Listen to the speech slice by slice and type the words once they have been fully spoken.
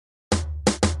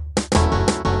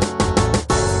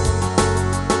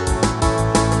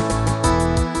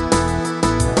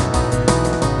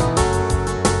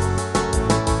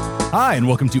Hi, and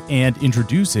welcome to And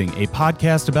Introducing, a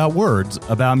podcast about words,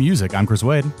 about music. I'm Chris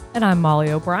Wade. And I'm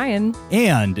Molly O'Brien.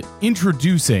 And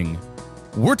introducing,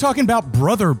 we're talking about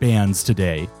brother bands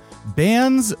today.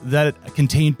 Bands that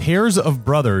contain pairs of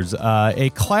brothers, a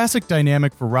classic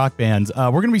dynamic for rock bands. We're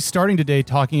going to be starting today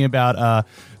talking about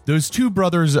those two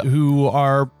brothers who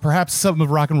are perhaps some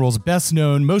of rock and roll's best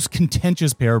known, most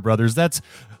contentious pair of brothers. That's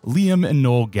Liam and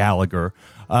Noel Gallagher.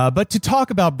 But to talk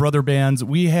about brother bands,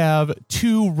 we have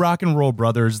two rock and roll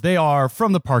brothers. They are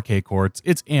from the Parquet Courts.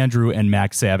 It's Andrew and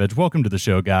Max Savage. Welcome to the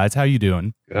show, guys. How you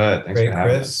doing? Good. Thanks Great, for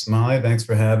having Chris. us. Molly, thanks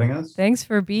for having us. Thanks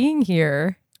for being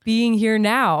here. Being here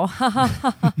now.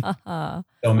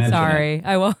 Don't mention Sorry. it.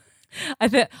 I will.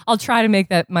 I'll try to make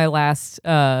that my last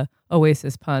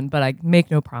Oasis pun, but I make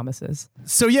no promises.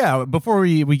 So yeah, before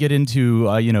we get into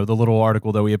the little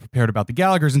article that we have prepared about the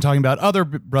Gallaghers and talking about other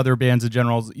brother bands in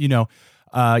general,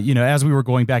 as we were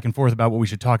going back and forth about what we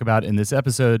should talk about in this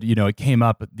episode, it came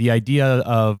up the idea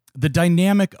of the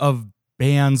dynamic of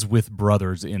bands with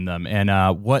brothers in them and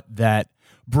what that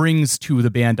brings to the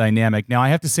band dynamic. Now, I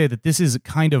have to say that this is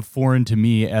kind of foreign to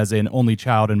me as an only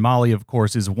child, and Molly, of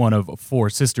course, is one of four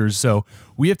sisters. So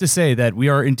we have to say that we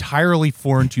are entirely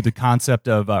foreign to the concept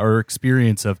of or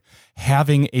experience of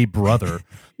having a brother.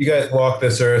 You guys walk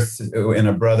this earth in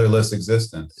a brotherless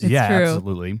existence. It's yeah, true.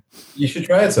 absolutely. You should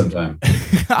try it sometime.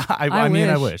 I mean,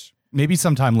 I wish. Maybe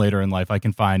sometime later in life I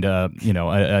can find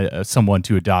someone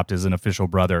to adopt as an official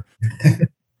brother.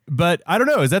 But I don't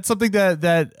know. Is that something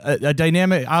that a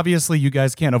dynamic? Obviously, you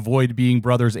guys can't avoid being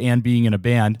brothers and being in a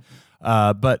band.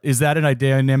 But is that a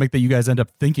dynamic that you guys end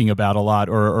up thinking about a lot,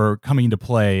 or coming to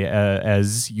play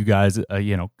as you guys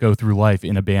go through life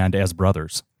in a band as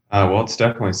brothers? Well, it's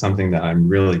definitely something that I'm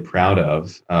really proud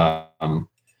of.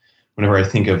 Whenever I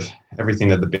think of everything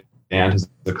that the band has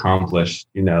accomplished,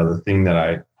 the thing that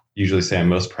I usually say I'm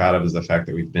most proud of is the fact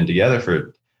that we've been together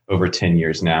for over 10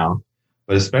 years now.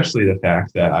 But especially the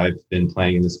fact that I've been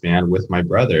playing in this band with my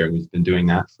brother. We've been doing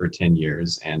that for 10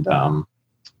 years. And,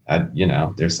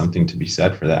 there's something to be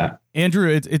said for that. Andrew,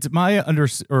 it's my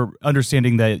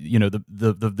understanding that,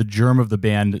 the germ of the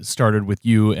band started with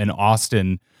you and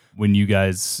Austin when you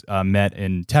guys met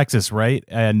in Texas, right?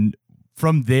 And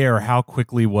from there, how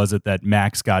quickly was it that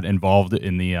Max got involved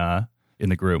in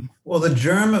the group? Well, the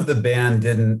germ of the band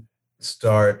didn't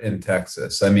start in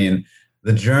Texas. I mean,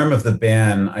 the germ of the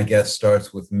band, I guess,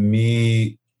 starts with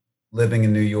me living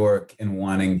in New York and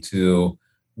wanting to,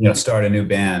 start a new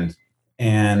band.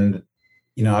 And,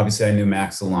 obviously I knew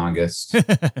Max the longest.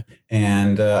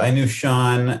 And I knew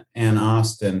Sean and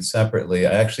Austin separately.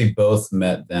 I actually both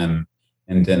met them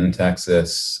in Denton,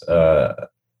 Texas.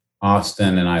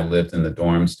 Austin and I lived in the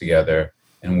dorms together,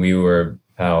 and we were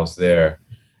pals there.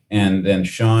 And then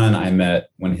Sean, I met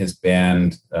when his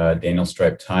band, Daniel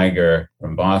Striped Tiger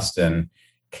from Boston,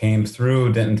 came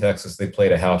through Denton, Texas. They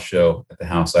played a house show at the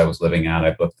house I was living at.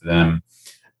 I booked them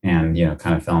and,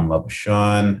 kind of fell in love with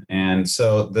Sean. And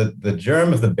so the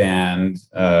germ of the band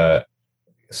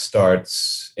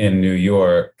starts in New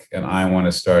York, and I want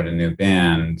to start a new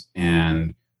band.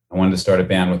 And I wanted to start a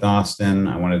band with Austin.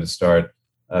 I wanted to start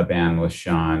a band with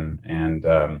Sean. And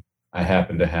I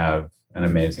happen to have an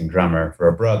amazing drummer for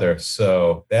a brother.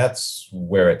 So that's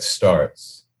where it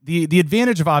starts. The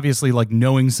advantage of obviously like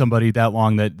knowing somebody that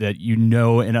long that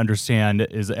and understand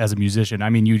is as a musician. I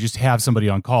mean, you just have somebody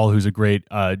on call who's a great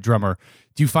drummer.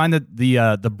 Do you find that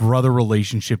the brother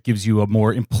relationship gives you a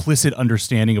more implicit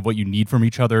understanding of what you need from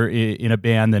each other in a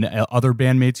band than other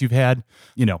bandmates you've had?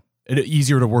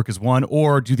 Easier to work as one,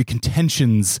 or do the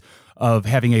contentions of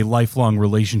having a lifelong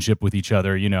relationship with each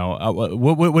other,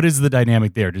 what is the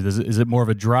dynamic there? Is it more of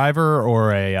a driver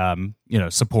or a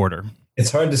supporter?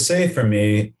 It's hard to say for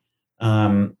me.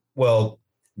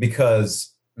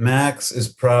 Because Max is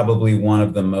probably one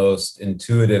of the most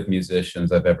intuitive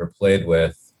musicians I've ever played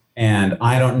with. And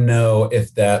I don't know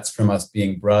if that's from us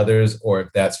being brothers or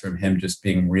if that's from him just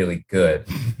being really good.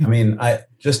 I mean,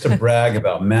 just to brag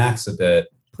about Max a bit.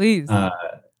 Please.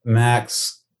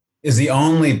 Max is the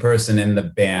only person in the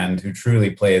band who truly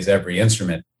plays every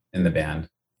instrument in the band,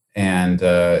 and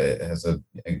has a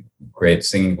great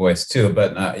singing voice too.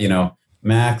 But,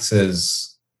 Max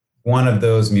is one of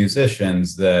those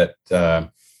musicians that,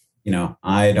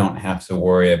 I don't have to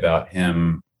worry about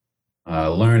him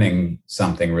learning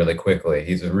something really quickly.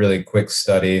 He's a really quick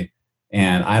study,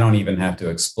 and I don't even have to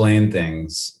explain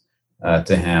things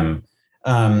to him.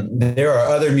 There are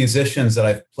other musicians that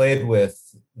I've played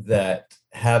with that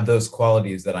have those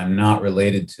qualities that I'm not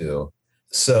related to.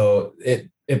 So it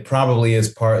probably is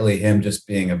partly him just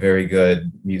being a very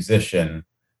good musician.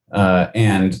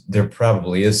 And there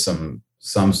probably is some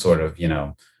sort of,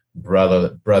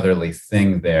 brotherly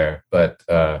thing there, but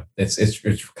it's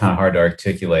kind of hard to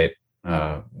articulate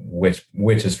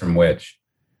which is from which.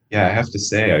 Yeah, I have to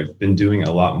say I've been doing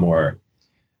a lot more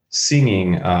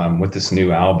singing with this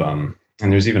new album.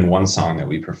 And there's even one song that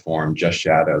we performed, Just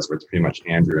Shadows, where it's pretty much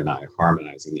Andrew and I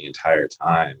harmonizing the entire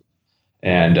time.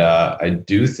 And I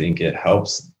do think it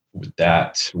helps with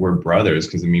that we're brothers,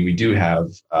 because I mean, we do have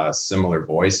similar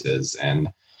voices. And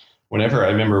whenever I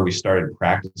remember we started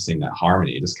practicing that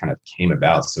harmony, it just kind of came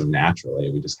about so naturally.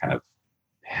 We just kind of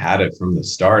had it from the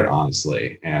start,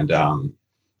 honestly. And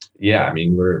yeah, I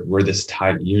mean, we're this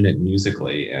tight unit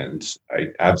musically, and I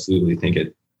absolutely think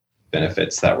it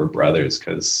benefits that we're brothers,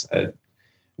 because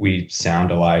we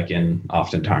sound alike and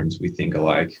oftentimes we think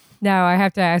alike. Now I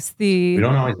have to ask We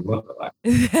don't always look alike.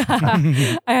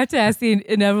 I have to ask the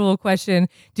inevitable question.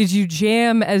 Did you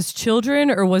jam as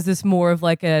children, or was this more of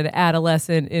like an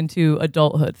adolescent into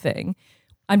adulthood thing?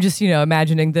 I'm just,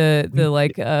 imagining the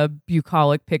like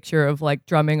bucolic picture of like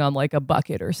drumming on like a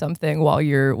bucket or something while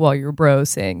your bro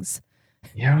sings.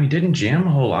 Yeah, we didn't jam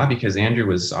a whole lot because Andrew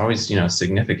was always,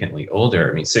 significantly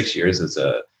older. I mean, 6 years is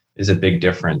a big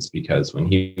difference, because when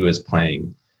he was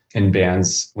playing in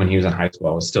bands when he was in high school,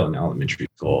 I was still in elementary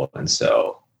school. And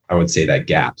so I would say that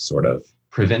gap sort of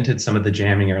prevented some of the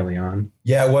jamming early on.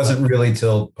 Yeah, it wasn't really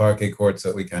till Parquet Courts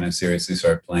that we kind of seriously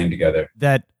started playing together.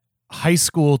 That high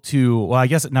school to, well, I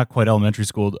guess not quite elementary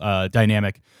school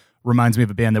dynamic reminds me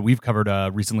of a band that we've covered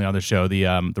recently on the show,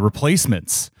 the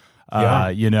Replacements.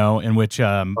 In which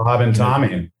Bob and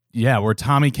Tommy. Yeah, where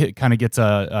Tommy kind of gets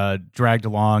dragged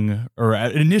along, or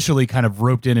initially kind of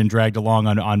roped in and dragged along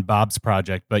on Bob's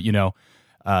project, but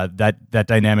that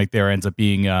dynamic there ends up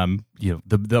being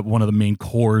the one of the main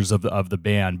cores of the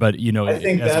band. But I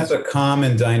think that's a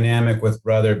common dynamic with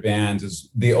brother bands, is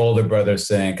the older brother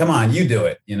saying, "Come on, you do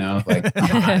it," like,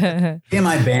 "Come on, be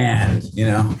my band,"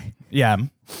 Yeah.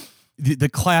 The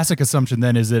classic assumption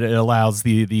then is that it allows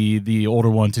the older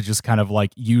one to just kind of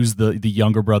like use the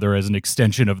younger brother as an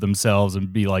extension of themselves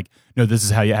and be like, no, this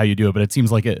is how you do it. But it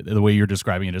seems like the way you're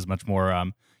describing it is much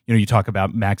more, you talk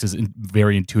about Max's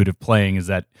very intuitive playing, is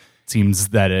that it seems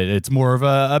that it's more of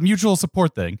a mutual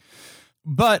support thing.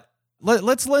 But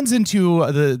let's lens into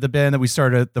the band that we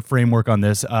started the framework on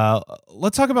this.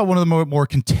 Let's talk about one of the more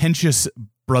contentious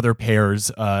brother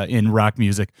pairs in rock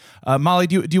music. Molly,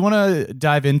 do you want to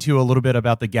dive into a little bit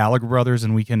about the Gallagher brothers,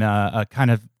 and we can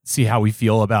kind of see how we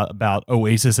feel about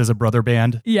Oasis as a brother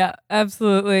band? Yeah,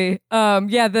 absolutely. I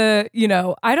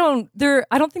don't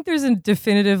think there's a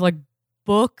definitive like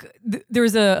book.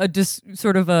 There's a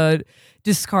sort of a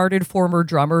discarded former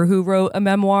drummer who wrote a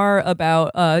memoir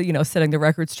about setting the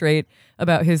record straight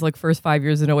about his like first 5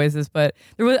 years in Oasis, but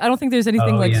I don't think there's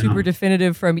anything super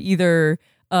definitive from either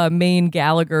main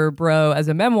Gallagher bro as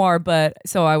a memoir. But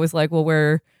so I was like, well,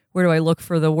 where do I look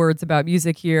for the words about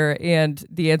music here? And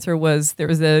the answer was there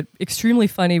was a extremely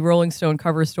funny Rolling Stone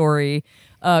cover story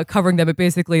covering them at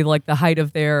basically like the height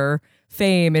of their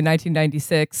fame in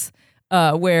 1996,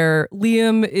 where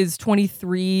Liam is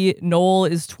 23, Noel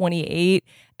is 28,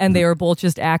 and they are both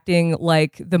just acting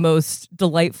like the most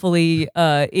delightfully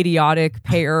idiotic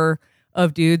pair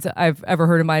of dudes I've ever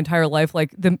heard in my entire life.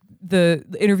 Like the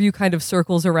interview kind of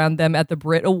circles around them at the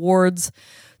Brit Awards,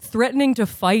 threatening to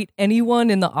fight anyone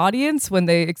in the audience when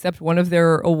they accept one of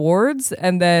their awards.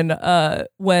 And then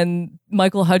when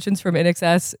Michael Hutchence from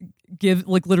INXS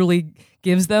literally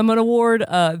gives them an award,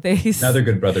 another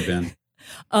good brother band.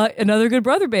 Another good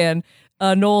brother band.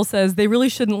 Noel says they really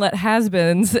shouldn't let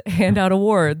has-beens hand out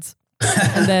awards.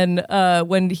 And then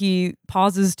when he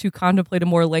pauses to contemplate a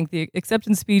more lengthy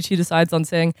acceptance speech, he decides on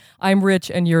saying, "I'm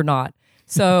rich and you're not."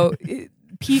 So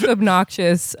peak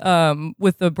obnoxious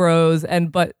with the bros,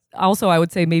 but also I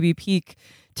would say maybe peak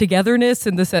togetherness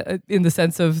in the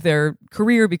sense of their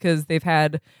career, because they've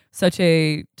had such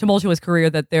a tumultuous career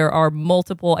that there are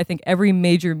multiple, I think every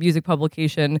major music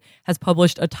publication has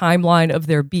published a timeline of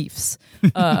their beefs,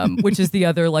 which is the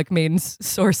other like main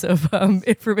source of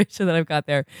information that I've got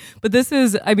there. But this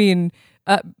is,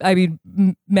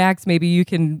 Max, maybe you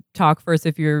can talk first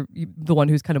if you're the one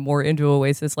who's kind of more into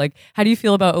Oasis. Like, how do you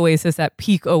feel about Oasis at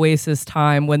peak Oasis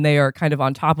time, when they are kind of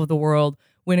on top of the world,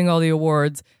 winning all the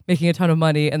awards, making a ton of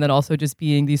money, and then also just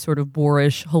being these sort of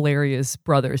boorish, hilarious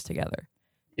brothers together?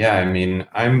 Yeah, I mean,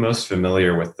 I'm most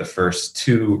familiar with the first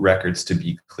two records, to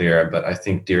be clear, but I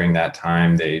think during that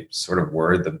time, they sort of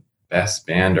were the best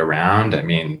band around. I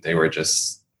mean, they were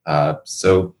just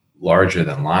so larger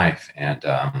than life, and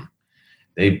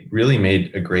they really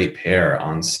made a great pair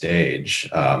on stage.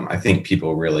 I think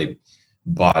people really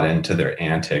bought into their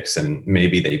antics, and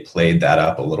maybe they played that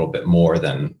up a little bit more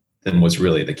than was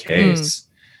really the case.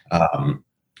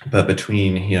 But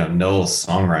between, Noel's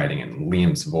songwriting and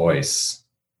Liam's voice,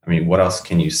 I mean, what else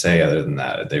can you say other than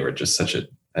that? They were just such a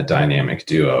dynamic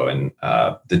duo, and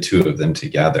the two of them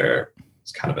together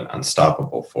is kind of an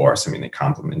unstoppable force. I mean, they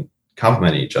complement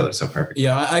each other so perfectly.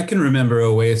 Yeah, I can remember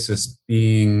Oasis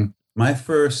being my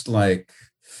first two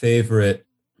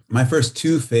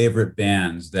favorite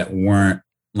bands that weren't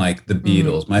like the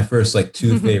Beatles. My first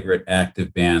two favorite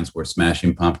active bands were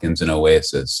Smashing Pumpkins and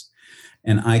Oasis.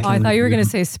 And I thought you were going to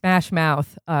say Smash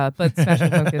Mouth, but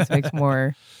Smashing Pumpkins makes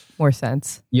more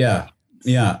sense. Yeah,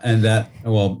 and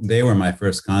they were my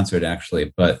first concert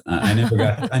actually, but I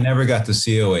never got to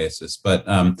see Oasis. But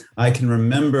I can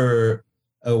remember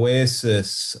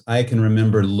Oasis. I can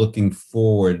remember looking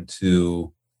forward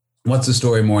to What's the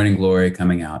Story, Morning Glory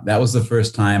coming out. That was the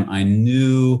first time I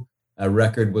knew a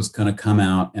record was going to come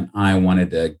out, and I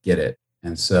wanted to get it.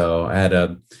 And so I had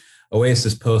a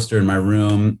Oasis poster in my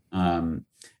room, and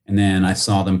then I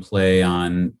saw them play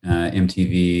on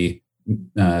MTV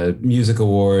Music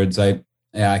Awards. I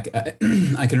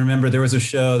can remember there was a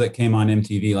show that came on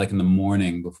MTV like in the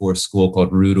morning before school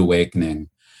called Rude Awakening,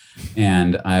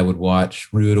 and I would watch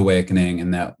Rude Awakening,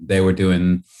 and that they were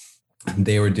doing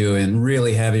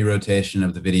really heavy rotation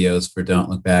of the videos for Don't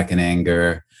Look Back in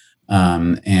Anger,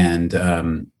 and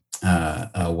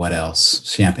what else?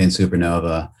 Champagne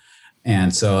Supernova.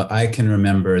 And so I can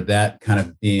remember that kind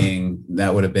of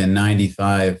that would have been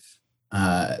 95.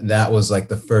 That was like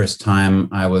the first time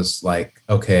I was like,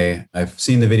 okay, I've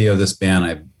seen the video of this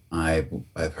band.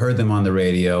 I've heard them on the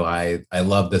radio. I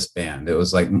love this band. It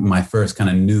was like my first kind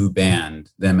of new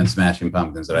band, them and Smashing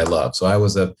Pumpkins, that I love. So I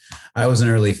was an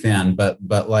early fan, but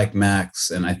like Max,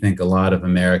 and I think a lot of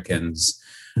Americans,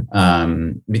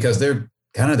 because their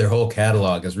whole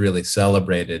catalog is really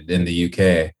celebrated in the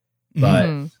UK.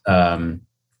 But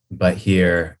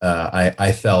here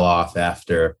I fell off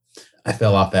after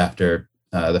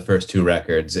the first two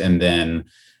records, and then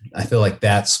I feel like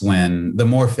that's when the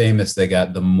more famous they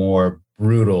got, the more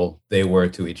brutal they were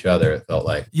to each other. It felt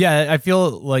like. Yeah, I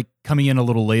feel like coming in a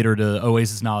little later to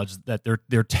Oasis knowledge that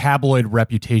their tabloid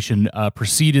reputation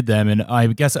preceded them, and I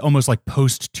guess almost like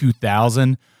post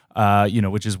 2000.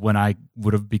 Which is when I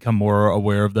would have become more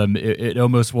aware of them. It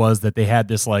almost was that they had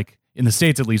this, like, in the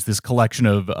States at least, this collection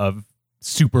of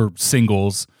super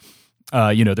singles.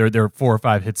 Their 4 or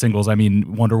 5 hit singles. I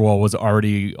mean, Wonderwall was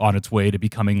already on its way to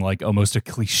becoming like almost a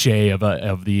cliche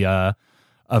of the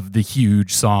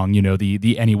huge song.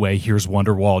 The anyway, here's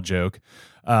Wonderwall joke.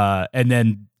 And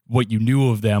then what you knew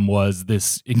of them was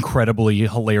this incredibly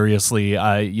hilariously,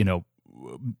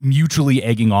 mutually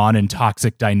egging on and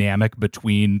toxic dynamic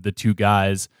between the two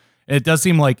guys. And it does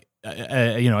seem like,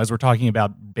 as we're talking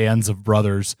about bands of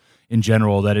brothers in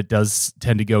general, that it does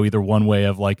tend to go either one way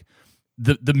of like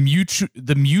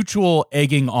the mutual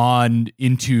egging on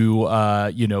into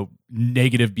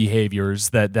negative behaviors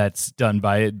that's done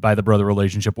by the brother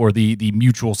relationship, or the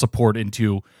mutual support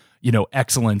into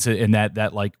excellence in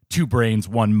that like two brains,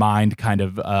 one mind kind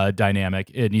of dynamic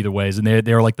in either ways. And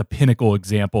they're like the pinnacle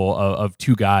example of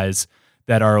two guys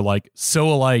that are like so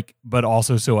alike, but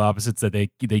also so opposites that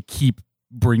they keep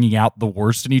bringing out the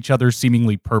worst in each other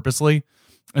seemingly purposely.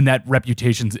 And that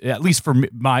reputation's, at least for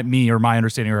my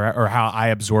understanding or how I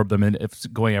absorbed them, and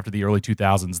if going after the early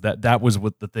 2000s, that was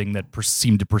what the thing that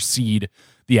seemed to precede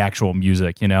the actual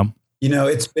music,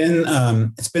 It's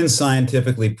been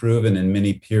scientifically proven in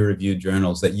many peer-reviewed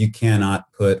journals that you cannot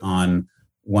put on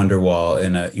Wonderwall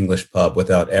in an English pub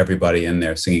without everybody in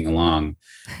there singing along,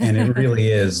 and it really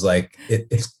is like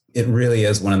it really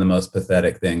is one of the most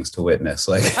pathetic things to witness.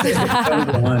 Like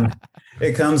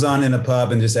it comes on in a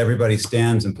pub, and just everybody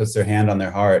stands and puts their hand on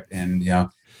their heart, and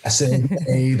I say,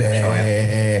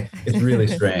 baby. It's really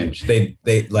strange. They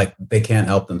can't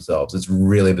help themselves. It's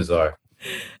really bizarre.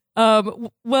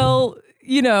 Well,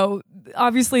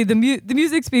 obviously the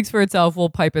music speaks for itself. We'll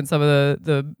pipe in some of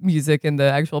the music in the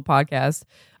actual podcast.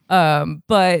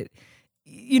 But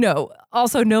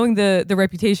also knowing the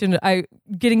reputation,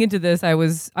 getting into this, I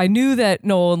knew that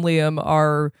Noel and Liam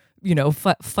are,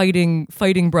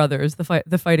 fighting brothers,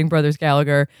 the fighting brothers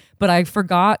Gallagher, but I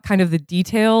forgot kind of the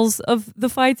details of the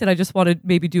fights, and I just wanted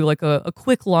maybe do like a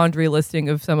quick laundry listing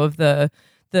of some of the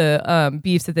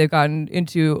beefs that they've gotten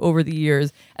into over the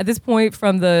years. At this point,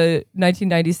 from the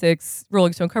 1996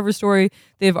 Rolling Stone cover story,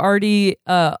 they've already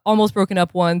almost broken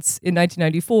up once in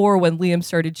 1994 when Liam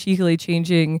started cheekily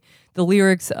changing the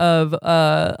lyrics of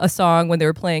a song when they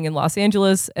were playing in Los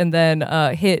Angeles, and then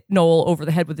hit Noel over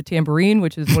the head with a tambourine,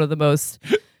 which is one of the most,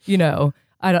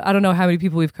 I don't know how many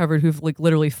people we've covered who've like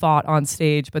literally fought on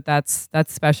stage, but that's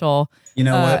special. You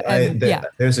know what?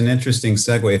 There's an interesting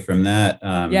segue from that.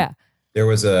 Yeah. There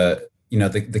was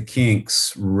the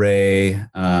Kinks, Ray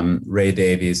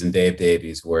Davies and Dave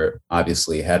Davies were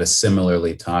obviously had a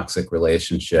similarly toxic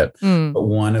relationship. But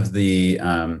one of the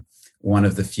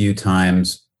few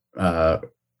times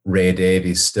Ray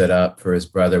Davies stood up for his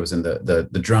brother was in the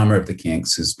drummer of the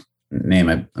Kinks, whose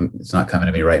name it's not coming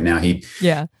to me right now. He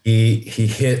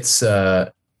hits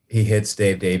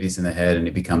Dave Davies in the head and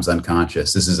he becomes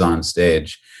unconscious. This is on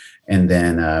stage. And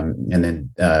then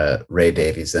Ray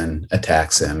Davies then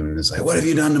attacks him and is like, "What have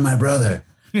you done to my brother?"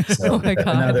 So Oh my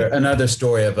God. Another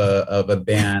story of a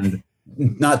band,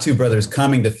 not two brothers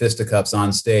coming to fisticuffs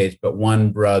on stage, but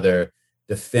one brother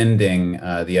defending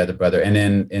the other brother. And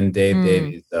in Dave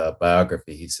Davies'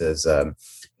 biography, he says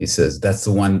that's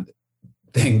the one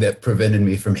thing that prevented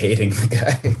me from hating the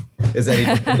guy is that he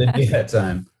defended me that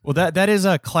time. Well, that is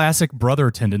a classic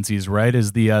brother tendencies, right?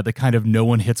 Is the kind of no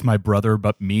one hits my brother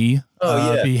but me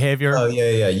behavior. Oh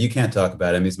yeah. You can't talk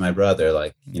about him. He's my brother.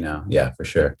 Like, yeah, for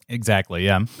sure. Exactly.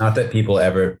 Yeah. Not that people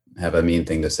ever have a mean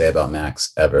thing to say about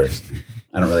Max ever.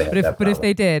 I don't really have that problem. But if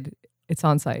they did, it's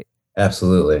on site.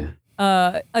 Absolutely.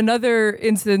 Another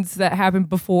instance that happened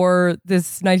before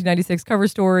this 1996 cover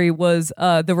story was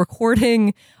the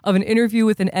recording of an interview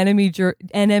with an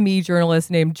NME journalist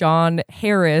named John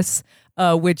Harris,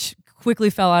 which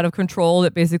quickly fell out of control.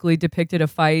 That basically depicted a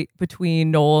fight between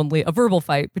Noel and Liam, a verbal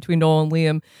fight between Noel and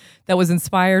Liam that was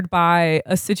inspired by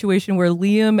a situation where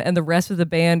Liam and the rest of the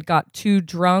band got too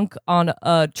drunk on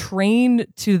a train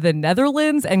to the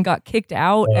Netherlands and got kicked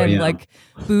out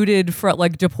booted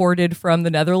deported from the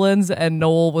Netherlands. And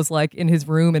Noel was like in his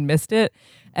room and missed it.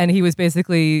 And he was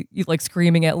basically like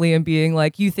screaming at Liam being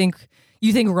like, you think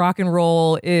rock and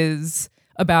roll is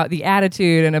about the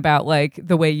attitude and about like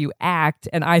the way you act,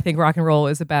 and I think rock and roll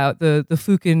is about the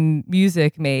fucking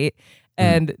music, mate.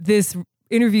 And this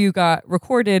interview got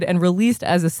recorded and released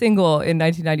as a single in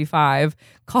 1995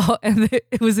 and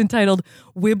it was entitled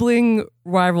Wibbling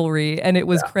Rivalry, and it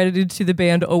was credited to the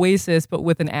band Oasis but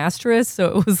with an asterisk,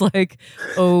 so it was like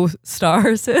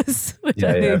O***sis.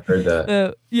 I've heard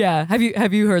that.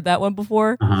 Have you heard that one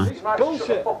before?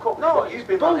 Bullshit. No, you've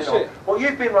been bullshit. What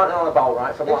you've been ranting on about,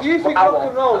 right? For if you think rock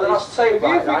and roll is, if you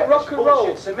think rock and roll,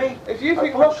 if you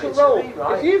think rock and roll,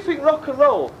 if you think rock and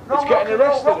roll, it's getting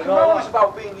arrested. Rock and roll is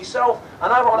about being yourself,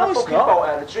 and I want a fucking boat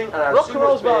and a drink and a rock and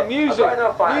roll is about music.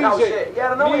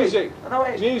 Music. I know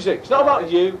it is. Music. It's not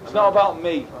about you. It's not about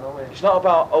me. It's not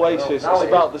about Oasis. It's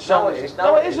about the songs.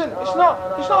 No, it isn't. It's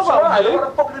not. It's not about you.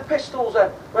 What the fucking Pistols then?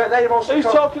 Who's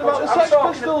talking about the Sex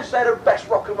Pistols? They're the best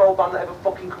rock and roll band that ever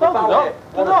fucking come about it.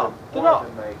 They're not. They're not.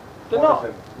 They're not.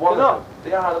 They're not.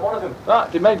 They are. They're one of them.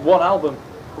 Right. They made one album.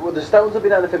 Would the Stones have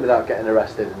been anything without getting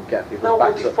arrested and getting people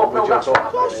back up? No, that's of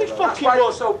course they fucking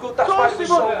was. So good. That's why they were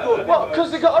so good. What?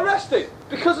 Because they got arrested?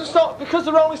 Because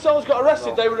the Rolling Stones got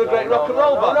arrested, they were a great rock and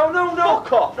roll band. No.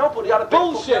 Fuck off. No, but they had a bit.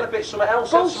 Bullshit. Had a bit something else.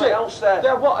 Something else there.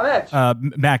 Yeah, what an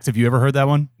edge. Max, have you ever heard that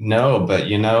one? No, but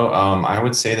I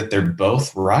would say that they're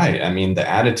both right. I mean, the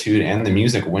attitude and the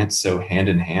music went so hand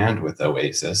in hand with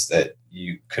Oasis that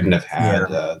you couldn't have had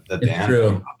the band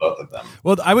of both of them.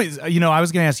 Well, I was going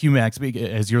to ask you, Max,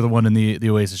 as you're the one in the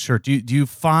Oasis shirt. Do you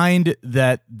find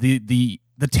that the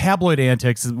tabloid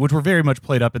antics, which were very much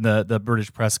played up in the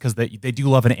British press, because they do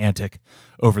love an antic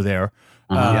over there?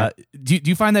 Do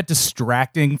you find that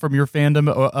distracting from your fandom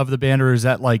of the band, or is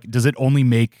that does it only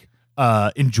make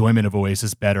enjoyment of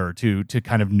Oasis better to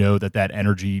kind of know that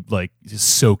energy is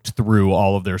soaked through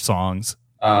all of their songs?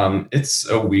 It's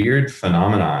a weird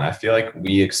phenomenon. I feel like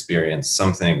we experienced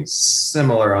something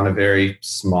similar on a very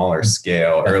smaller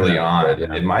scale early on.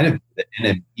 Yeah. It might have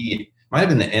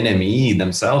been the NME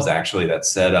themselves, actually, that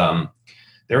said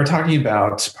they were talking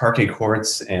about Parquet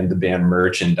Courts and the band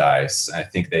Merchandise. I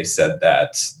think they said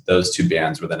that those two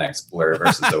bands were the next Blur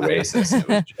versus Oasis. It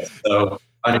was just so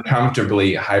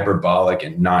uncomfortably hyperbolic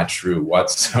and not true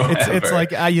whatsoever. It's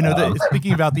like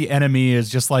speaking about the NME is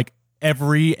just like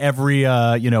every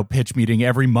pitch meeting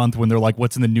every month when they're like,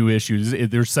 what's in the new issues,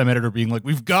 there's some editor being like,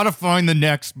 we've got to find the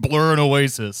next Blur and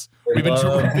Oasis. They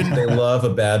love a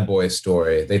bad boy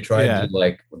story. They tried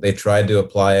to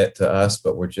apply it to us,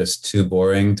 but we're just too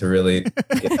boring to really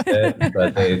get it.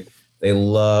 But they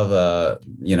love a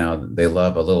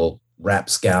little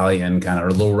rapscallion kind of, a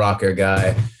little rocker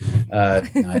guy.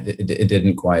 It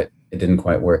didn't quite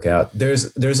work out.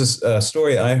 There's a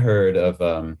story I heard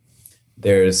of.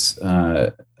 There's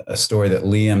a story that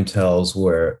Liam tells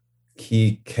where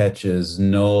he catches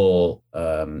Noel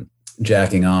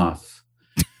jacking off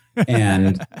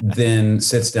and then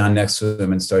sits down next to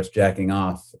him and starts jacking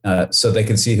off so they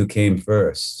can see who came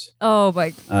first. Oh,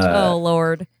 my. Oh,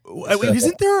 Lord.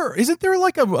 Isn't there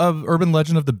like a urban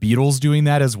legend of the Beatles doing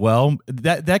that as well?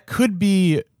 That could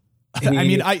be.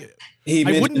 He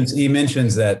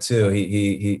mentions that too.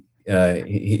 He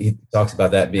talks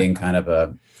about that being kind of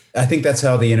a. I think that's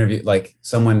how the interview. Like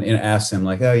someone asked him,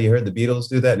 like, "Oh, you heard the Beatles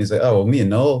do that?" And he's like, "Oh, well, me and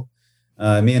Noel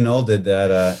did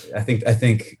that." I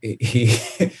think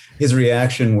his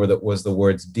reaction was the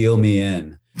words "deal me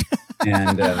in,"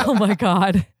 and oh my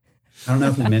God. I don't know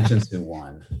if he mentions who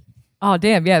won. Oh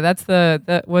damn! Yeah, that's the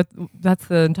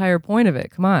entire point of it.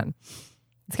 Come on,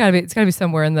 it's gotta be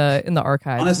somewhere in the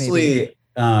archives. Honestly,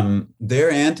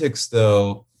 their antics,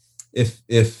 though,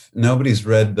 if nobody's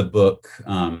read the book,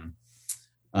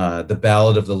 the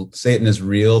Ballad of Satan is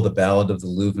Real, the Ballad of the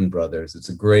Louvin Brothers. It's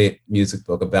a great music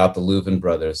book about the Louvin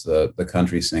Brothers, the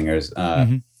country singers.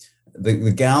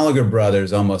 The Gallagher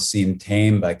brothers almost seem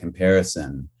tame by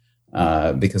comparison.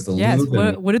 Because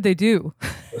what did they do?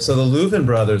 So the Louvin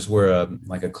brothers were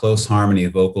like a close harmony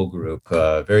vocal group,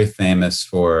 very famous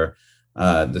for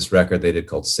this record they did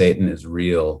called "Satan is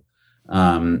Real."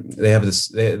 They have this.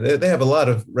 They have a lot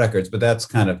of records, but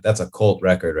that's a cult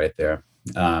record right there.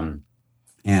 And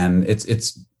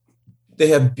they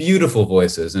have beautiful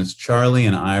voices, and it's Charlie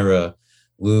and Ira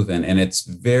Louvin, and it's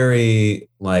very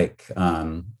like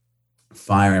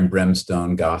fire and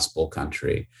brimstone gospel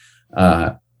country.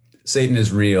 Satan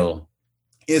is Real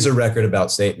is a record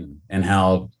about Satan and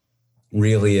how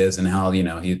real he is and how,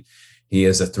 he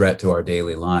is a threat to our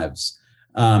daily lives.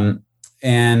 And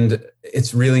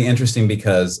it's really interesting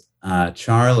because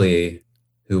Charlie,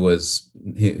 who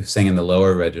sang in the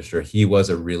lower register, he was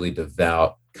a really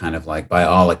devout, kind of like, by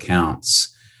all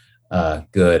accounts,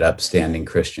 good, upstanding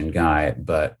Christian guy.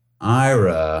 But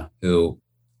Ira, who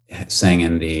sang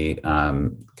in the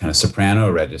kind of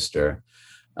soprano register,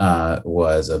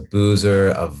 was a boozer,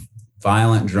 a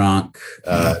violent drunk,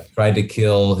 tried to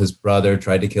kill his brother,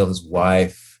 tried to kill his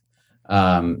wife.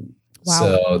 Wow.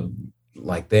 So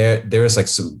like there's like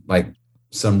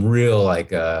some real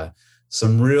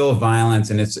violence,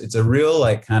 and it's a real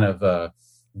like kind of a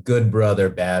good brother,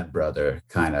 bad brother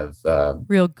kind of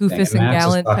real Goofus and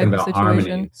Gallant type of situation.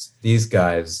 Harmonies. These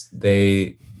guys,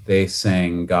 they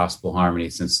sang gospel harmony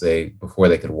before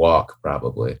they could walk,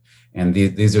 probably. And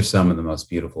these are some of the most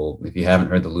beautiful. If you haven't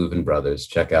heard the Louvin brothers,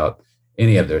 check out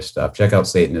any of their stuff. Check out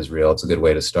Satan is Real. It's a good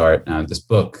way to start. This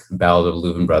book, Ballad of the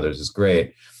Louvin Brothers, is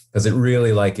great because it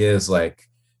really is like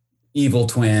evil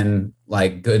twin,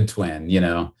 like good twin,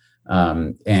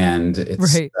 and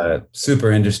it's right.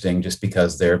 Super interesting just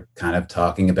because they're kind of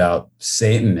talking about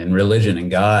Satan and religion and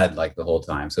God like the whole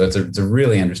time. So it's a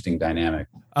really interesting dynamic.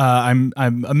 I'm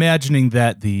imagining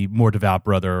that the more devout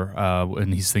brother,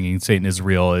 when he's singing "Satan is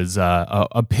Real," is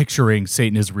picturing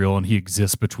Satan is real and he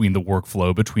exists between the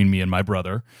workflow between me and my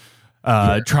brother,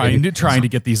 trying to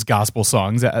get these gospel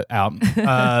songs out.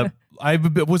 I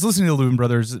was listening to the Louvin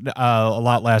Brothers a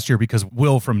lot last year because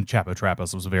Will from Chapo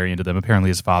Trapos was very into them. Apparently,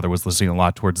 his father was listening a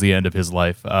lot towards the end of his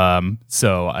life.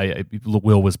 So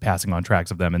Will was passing on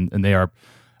tracks of them, and they are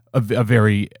a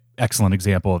very excellent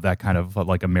example of that kind of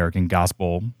like American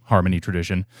gospel harmony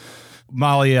tradition.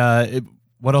 Molly,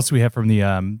 what else do we have from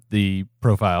the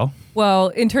profile? Well,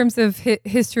 in terms of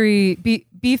history,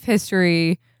 beef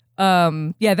history,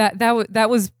 that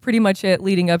was pretty much it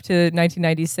leading up to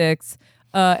 1996.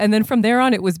 And then from there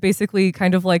on, it was basically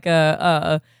kind of like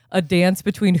a dance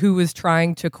between who was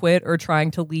trying to quit or trying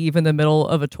to leave in the middle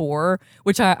of a tour,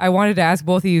 which I wanted to ask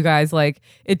both of you guys. Like,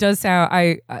 it does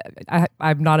sound,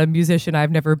 I'm not a musician.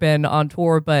 I've never been on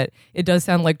tour, but it does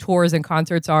sound like tours and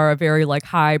concerts are a very like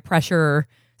high pressure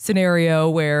scenario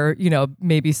where,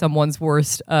 maybe someone's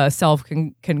worst self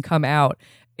can come out.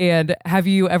 And have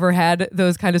you ever had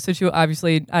those kind of situations?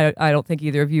 Obviously, I don't think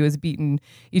either of you has beaten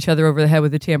each other over the head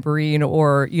with a tambourine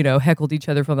or, heckled each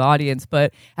other from the audience.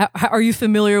 But are you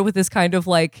familiar with this kind of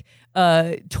like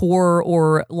tour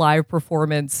or live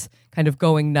performance kind of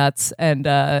going nuts and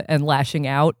lashing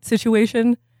out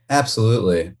situation?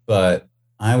 Absolutely. But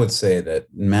I would say that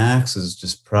Max is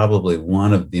just probably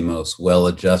one of the most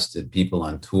well-adjusted people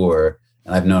on tour.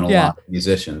 And I've known a lot of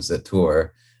musicians that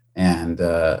tour. And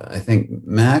I think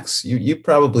Max, you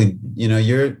probably,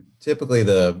 you're typically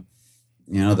the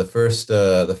first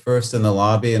in the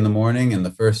lobby in the morning and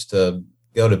the first to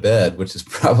go to bed, which is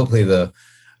probably the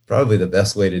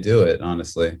best way to do it,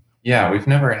 honestly. Yeah, we've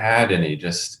never had any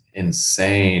just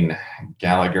insane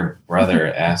Gallagher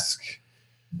brother-esque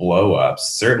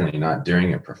blow-ups. Certainly not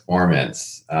during a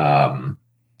performance. I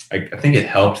think it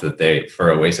helped that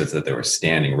for Oasis that they were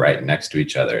standing right next to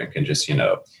each other and can just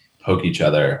poke each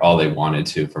other all they wanted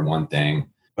to for one thing.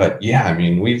 But yeah, I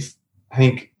mean, I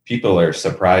think people are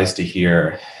surprised to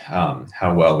hear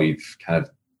how well we've kind of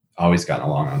always gotten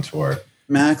along on tour.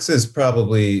 Max is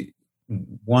probably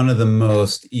one of the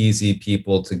most easy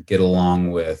people to get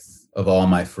along with of all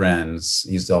my friends.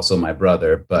 He's also my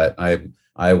brother, but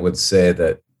I would say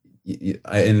that,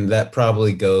 and that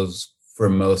probably goes for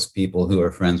most people who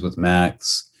are friends with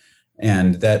Max,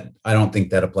 and that I don't think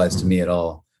that applies to me at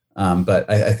all. But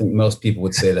I think most people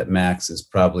would say that Max is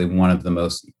probably one of the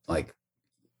most like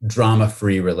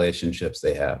drama-free relationships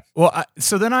they have. Well,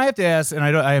 so then I have to ask, and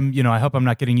I hope I'm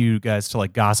not getting you guys to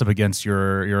like gossip against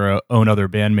your own other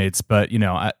bandmates, but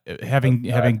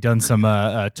having done some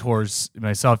tours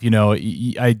myself,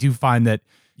 I do find that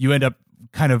you end up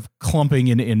kind of clumping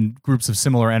in groups of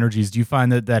similar energies. Do you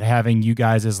find that having you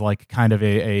guys as like kind of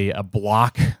a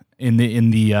block in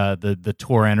the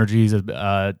tour energies,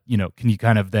 can you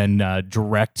kind of then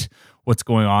direct what's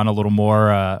going on a little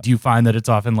more? Do you find that it's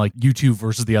often like you two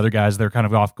versus the other guys? They're kind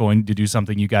of off going to do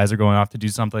something. You guys are going off to do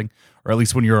something, or at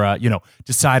least when you're,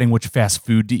 deciding which fast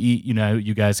food to eat,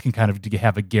 you guys can kind of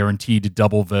have a guaranteed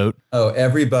double vote. Oh,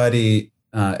 everybody,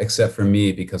 except for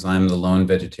me, because I'm the lone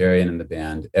vegetarian in the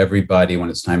band. Everybody,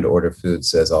 when it's time to order food,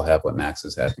 says I'll have what Max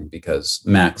is having, because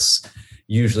Max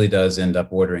usually does end up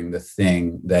ordering the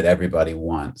thing that everybody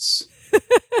wants.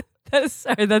 That's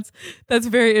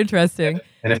very interesting.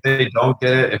 And if they don't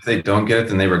get it,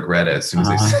 then they regret it as soon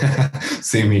as they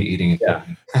see me eating it. Yeah.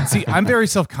 See, I'm very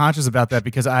self-conscious about that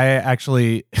because I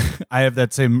have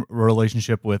that same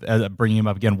relationship with, bringing him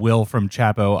up again, Will from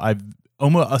Chapo. I've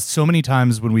almost so many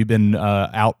times when we've been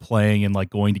out playing and like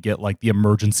going to get like the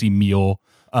emergency meal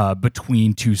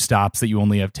between two stops that you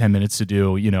only have 10 minutes to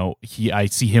do, I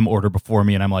see him order before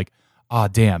me and I'm like,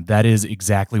 damn, that is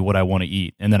exactly what I want to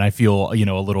eat. And then I feel, a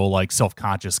little like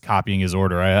self-conscious copying his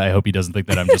order. I hope he doesn't think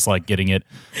that I'm just like getting it,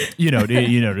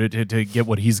 to get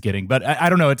what he's getting. But I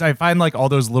don't know. I find like all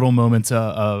those little moments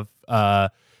of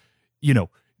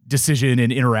decision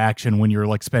and interaction when you're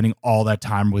like spending all that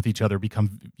time with each other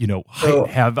become,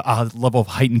 have a level of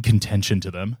heightened contention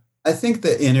to them. I think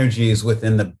the energies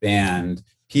within the band,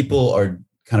 people are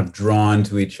kind of drawn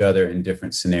to each other in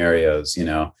different scenarios,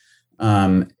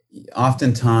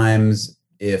 oftentimes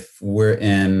if we're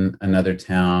in another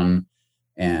town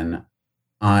and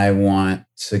I want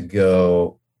to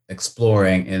go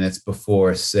exploring and it's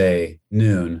before, say,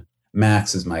 noon,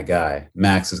 Max is my guy.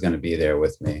 Max is going to be there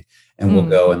with me and we'll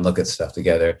go and look at stuff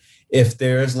together. If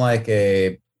there's like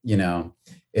a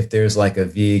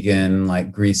vegan,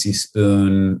 like Greasy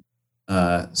Spoon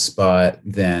spot,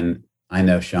 then I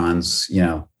know Sean's,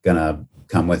 gonna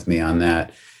come with me on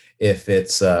that. If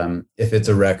it's a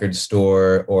record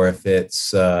store, or if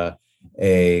it's a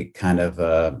kind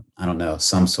of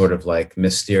some sort of like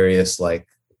mysterious, like,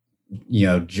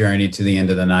 journey to the end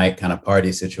of the night kind of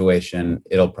party situation,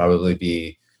 it'll probably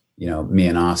be, me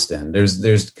and Austin.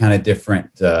 There's kind of different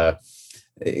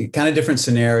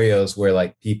scenarios where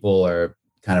like people are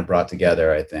kind of brought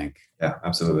together, I think. Yeah,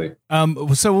 absolutely.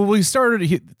 So we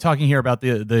started talking here about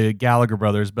the Gallagher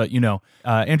brothers, but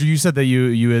Andrew, you said that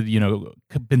you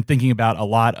had been thinking about a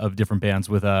lot of different bands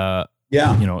with that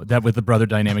with the brother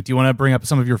dynamic. Do you want to bring up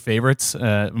some of your favorites?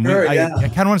 Sure, I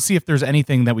kind of want to see if there's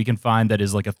anything that we can find that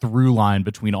is like a through line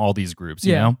between all these groups.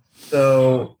 You know?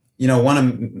 So one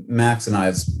of Max and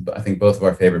I think both of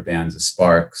our favorite bands is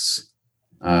Sparks.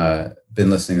 Been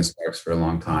listening to Sparks for a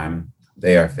long time.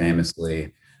 They are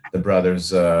famously the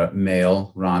brothers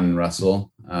Mayle, Ron and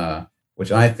Russell,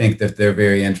 which I think that they're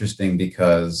very interesting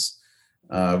because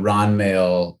Ron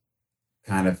Mayle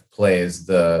kind of plays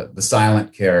the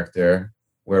silent character,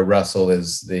 where Russell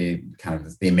is the kind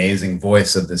of the amazing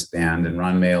voice of this band, and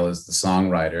Ron Mayle is the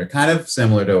songwriter, kind of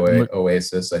similar to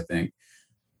Oasis, I think.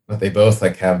 But they both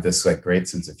like have this like great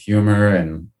sense of humor,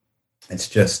 and it's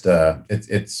just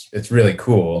it's really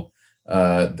cool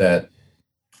that.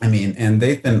 And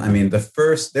they've been,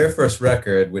 their first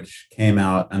record, which came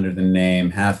out under the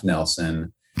name Half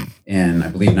Nelson in, I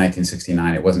believe,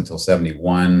 1969. It wasn't until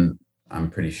 71, I'm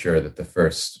pretty sure, that the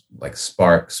first like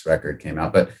Sparks record came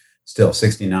out, but still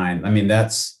 69.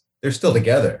 They're still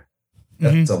together.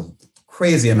 That's a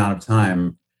crazy amount of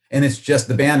time. And it's just,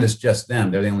 the band is just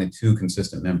them. They're the only two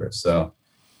consistent members. So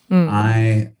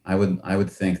I would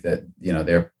think that,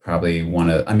 they're probably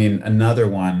another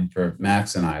one for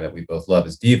Max and I that we both love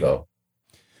is Devo.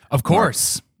 Of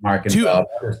course. Mark and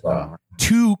Bob.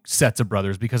 Two sets of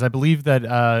brothers, because I believe that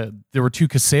there were two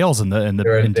Casales in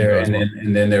Devo.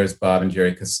 And then there's Bob and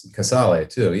Jerry Casale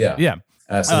too. Yeah. Yeah.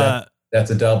 So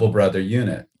that's a double brother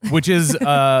unit. Which is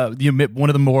one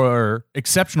of the more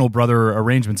exceptional brother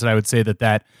arrangements, and I would say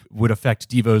that would affect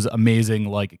Devo's amazing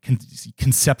like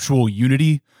conceptual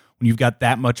unity. When you've got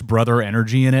that much brother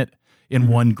energy in it, in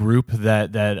one group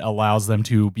that allows them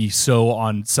to be so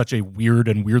on such a weird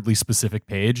and weirdly specific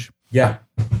page. Yeah.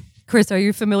 Chris, are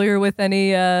you familiar with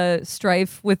any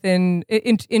strife within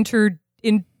intra-Devo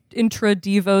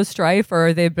strife,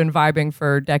 or they've been vibing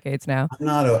for decades now?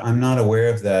 I'm not aware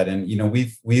of that, and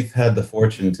we've had the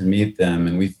fortune to meet them,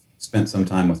 and we've spent some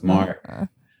time with Mark.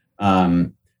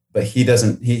 But he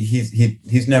doesn't.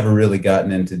 He's never really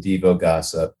gotten into Devo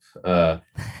gossip. And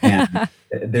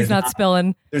he's not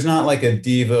spilling. There's not like a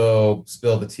Devo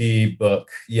spill the tea book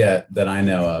yet that I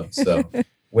know of. So,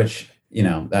 which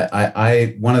that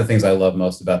I one of the things I love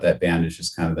most about that band is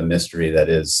just kind of the mystery that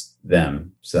is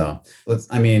them. So the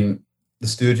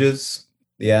Stooges,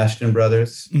 the Ashton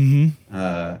Brothers.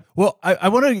 Mm-hmm. Well, I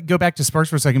want to go back to Sparks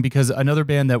for a second, because another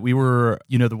band that we were,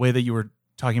 the way that you were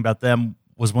talking about them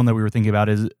was one that we were thinking about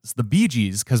is the Bee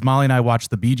Gees, because Molly and I watched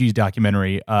the Bee Gees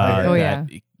documentary that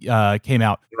came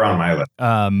out on my list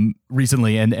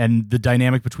recently, and the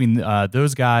dynamic between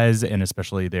those guys, and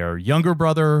especially their younger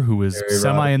brother who was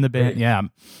semi in the band. Yeah.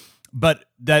 But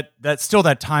that's still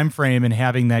that time frame, and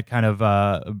having that kind of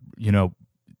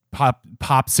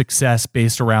pop success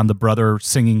based around the brother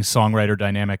singing songwriter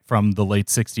dynamic from the late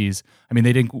 60s. I mean,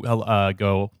 they didn't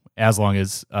go as long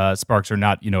as Sparks, are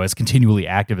not as continually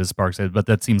active as Sparks is, but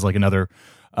that seems like another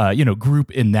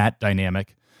group in that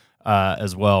dynamic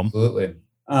as well. Absolutely.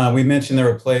 We mentioned the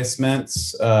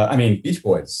Replacements. Beach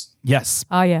Boys. Yes.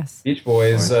 Yes. Beach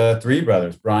Boys, three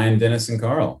brothers, Brian, Dennis, and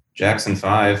Carl. Jackson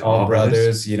 5. All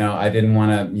brothers. I didn't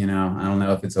want to, I don't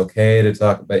know if it's okay to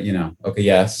talk, but, okay,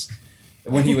 yes.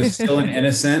 When he was still an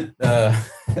innocent,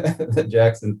 the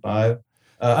Jackson 5.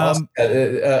 Also had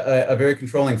a very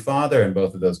controlling father in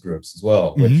both of those groups as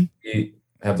well, which we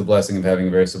have the blessing of having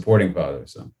a very supporting father.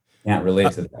 So can't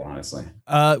relate to that, honestly.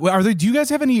 Do you guys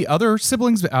have any other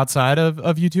siblings outside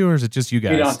of you two, or is it just you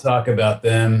guys? We don't talk about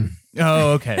them.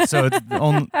 Oh, okay. So it's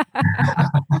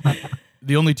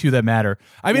the only two that matter.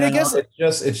 I mean, I guess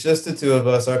it's just the two of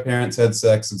us. Our parents had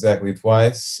sex exactly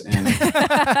twice, and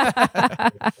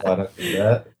that.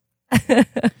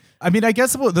 I mean, I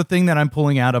guess the thing that I'm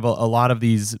pulling out of a lot of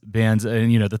these bands,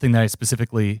 and the thing that I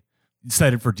specifically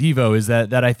cited for Devo, is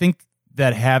that I think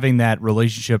that having that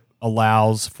relationship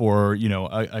allows for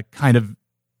a kind of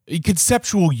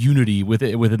conceptual unity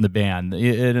within the band.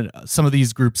 Some of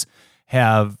these groups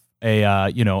have a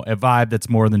vibe that's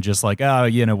more than just like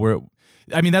we're.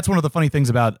 I mean, that's one of the funny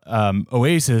things about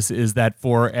Oasis, is that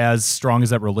for as strong as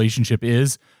that relationship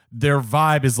is, their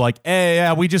vibe is like, hey,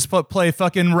 yeah, we just play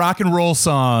fucking rock and roll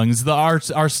songs.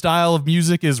 Our style of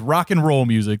music is rock and roll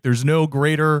music. There's no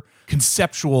greater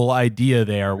conceptual idea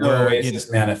there. No Oasis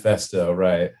manifesto,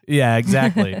 right? Yeah,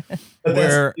 exactly. But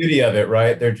that's the beauty of it,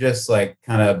 right? They're just like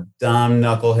kind of dumb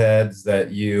knuckleheads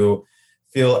that you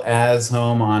feel as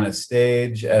home on a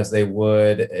stage as they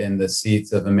would in the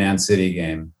seats of a Man City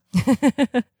game.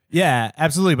 Yeah,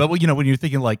 absolutely. But when you're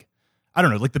thinking like, I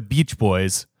don't know, like the Beach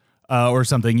Boys, or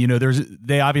something,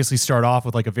 they obviously start off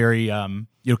with like a very, kind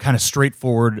of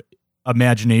straightforward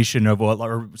imagination of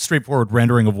or straightforward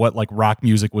rendering of what like rock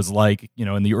music was like,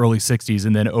 in the early 60s.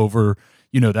 And then over,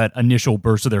 that initial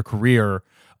burst of their career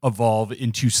evolve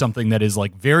into something that is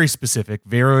like very specific,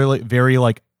 very, very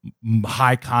like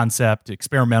high concept,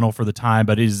 experimental for the time,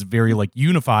 but is very like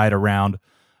unified around,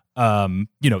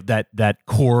 that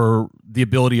core, the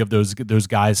ability of those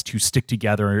guys to stick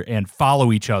together and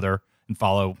follow each other. And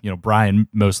follow, Brian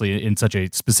mostly in such a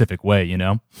specific way,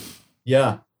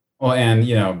 Yeah. Well, and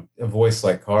a voice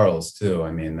like Carl's too.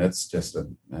 I mean, that's just a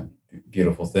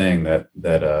beautiful thing,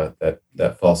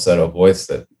 that falsetto voice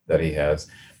that he has.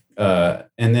 And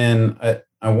then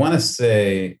I want to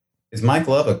say, is Mike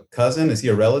Love a cousin? Is he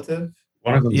a relative?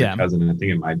 One of them's a cousin. I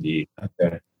think it might be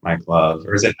Mike Love,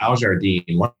 or is it Al Jardine?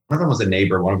 One of them was a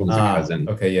neighbor. One of them was a cousin.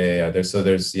 Okay, yeah. There's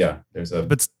a.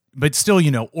 But still,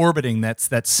 orbiting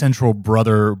that central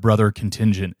brother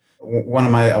contingent.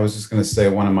 I was just going to say,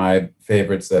 one of my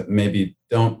favorites that maybe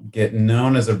don't get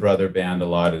known as a brother band a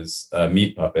lot is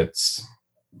Meat Puppets.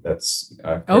 That's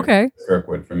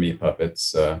Kirkwood from Meat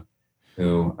Puppets,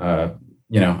 who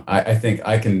I think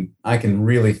I can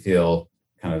really feel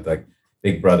kind of like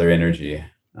Big Brother energy.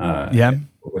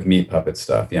 With Meat Puppet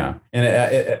stuff, yeah. And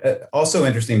it also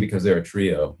interesting because they're a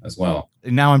trio as well.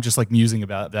 And now I'm just like musing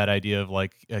about that idea of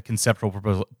like conceptual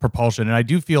propulsion. And I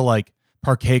do feel like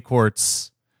Parquet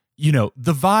Courts, the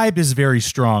vibe is very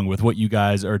strong with what you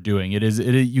guys are doing.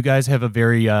 You guys have a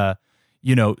very,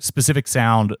 specific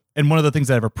sound. And one of the things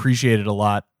that I've appreciated a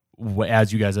lot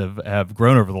as you guys have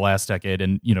grown over the last decade,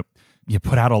 and, you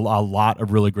put out a lot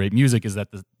of really great music, is that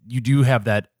you do have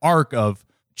that arc of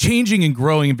changing and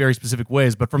growing in very specific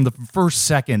ways, but from the first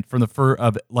second,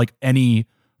 of like any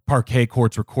Parquet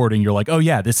Courts recording, you're like, oh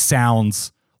yeah, this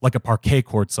sounds like a Parquet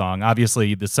Court song.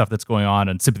 Obviously, the stuff that's going on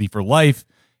in Sympathy for Life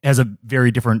has a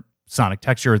very different sonic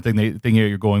texture and thing that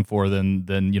you're going for than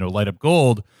Light Up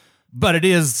Gold, but it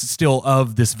is still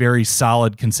of this very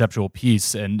solid conceptual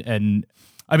piece. And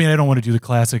I mean, I don't want to do the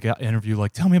classic interview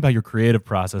like, tell me about your creative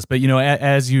process, but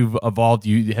as you've evolved,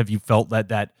 have you felt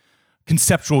that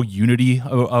conceptual unity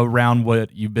around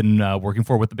what you've been working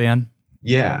for with the band?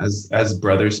 Yeah, as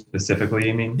brothers specifically,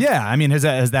 you mean? Yeah, I mean,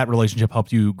 has that relationship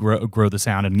helped you grow the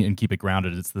sound and keep it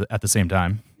grounded at the same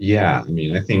time? Yeah, I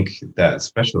mean, I think that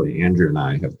especially Andrew and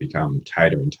I have become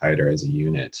tighter and tighter as a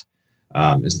unit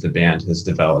as the band has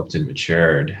developed and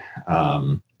matured.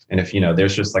 And if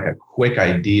there's just like a quick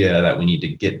idea that we need to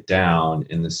get down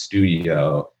in the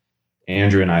studio,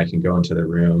 Andrew and I can go into the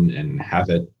room and have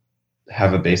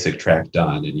a basic track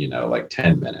done in like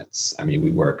 10 minutes. I mean,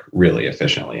 we work really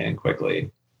efficiently and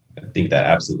quickly. I think that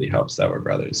absolutely helps that we're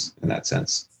brothers in that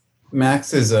sense.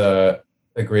 Max is a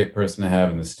great person to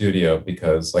have in the studio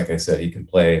because, like I said, he can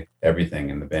play everything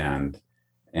in the band.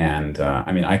 And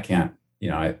I mean, I can't.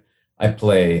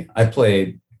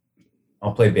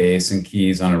 I'll play bass and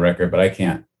keys on a record, but I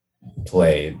can't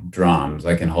play drums.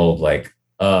 I can hold like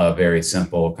a very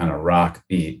simple kind of rock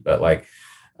beat, but like.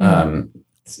 I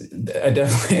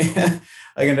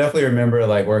can definitely remember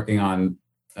like working on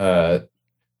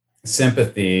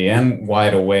Sympathy and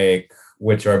Wide Awake,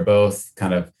 which are both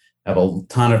kind of have a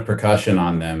ton of percussion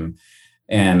on them.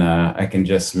 And I can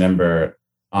just remember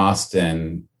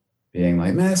Austin being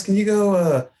like, Max, can you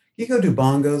go do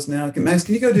bongos now? Max,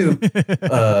 can you go do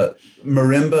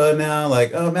marimba now?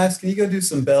 Like, oh, Max, can you go do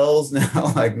some bells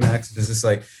now? Like Max just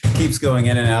like keeps going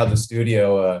in and out of the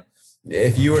studio.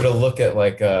 If you were to look at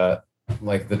like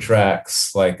the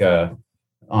tracks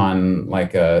on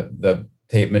the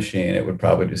tape machine, it would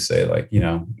probably just say like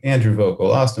Andrew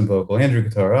vocal, Austin vocal, Andrew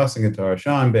guitar, Austin guitar,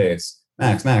 Sean bass,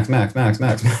 Max.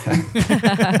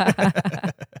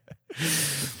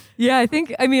 Yeah,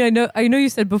 I know you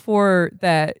said before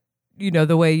that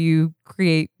the way you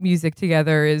create music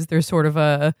together is there's sort of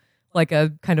a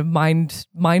kind of mind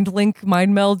link,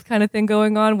 mind meld kind of thing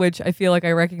going on, which I feel like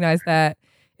I recognize that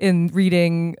in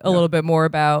reading a little bit more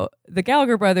about the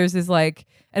Gallagher brothers is like,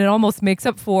 and it almost makes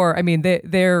up for, I mean,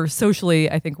 they're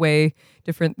socially, I think, way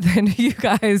different than you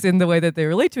guys in the way that they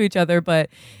relate to each other,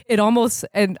 but it almost,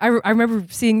 and I remember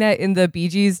seeing that in the Bee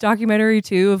Gees documentary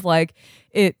too, of like,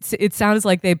 it sounds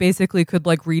like they basically could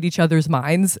like read each other's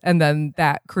minds, and then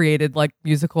that created like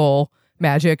musical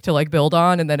magic to like build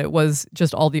on, and then it was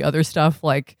just all the other stuff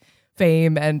like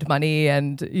fame and money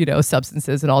and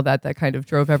substances and all that kind of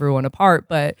drove everyone apart.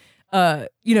 But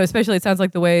especially it sounds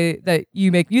like the way that you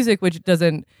make music, which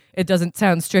doesn't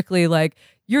sound strictly like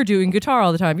you're doing guitar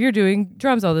all the time, you're doing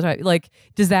drums all the time. Like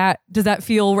does that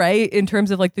feel right in terms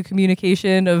of like the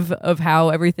communication of how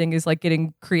everything is like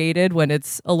getting created when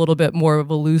it's a little bit more of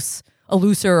a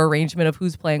looser arrangement of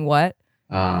who's playing what?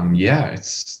 Yeah,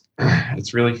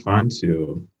 it's really fun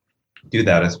to do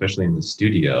that, especially in the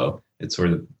studio. It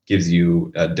sort of gives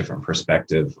you a different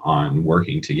perspective on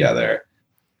working together.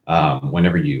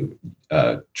 Whenever you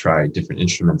try different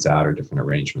instruments out or different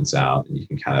arrangements out, and you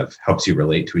can kind of helps you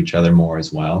relate to each other more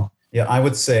as well. Yeah, I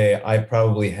would say I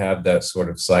probably have that sort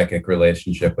of psychic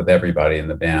relationship with everybody in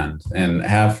the band and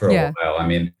have for a while. I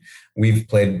mean, we've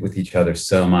played with each other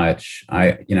so much.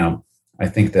 I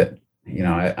think that,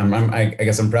 I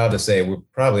guess I'm proud to say we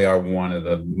probably are one of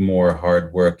the more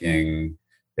hardworking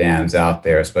bands out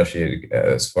there, especially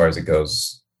as far as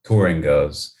touring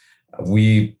goes.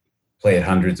 We played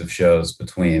hundreds of shows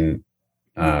between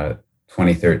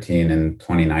 2013 and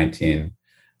 2019.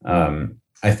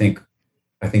 I think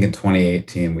in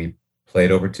 2018 we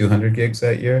played over 200 gigs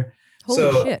that year.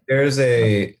 Holy shit. there's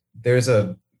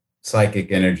a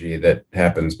psychic energy that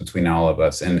happens between all of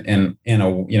us, and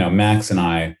Max and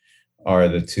I are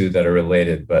the two that are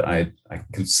related, but I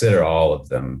consider all of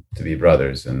them to be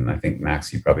brothers. And I think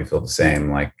Max, you probably feel the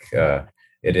same. Like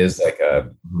it is like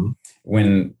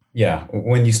when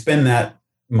you spend that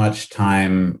much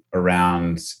time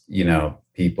around,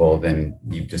 people, then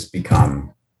you just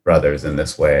become brothers in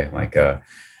this way. Like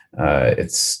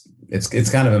it's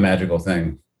kind of a magical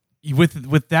thing.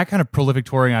 With that kind of prolific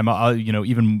touring, I'm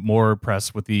even more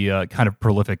impressed with the kind of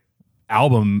prolific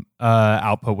album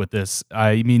output with this.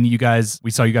 I mean,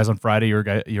 we saw you guys on Friday.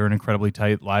 You're an incredibly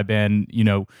tight live band.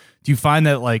 Do you find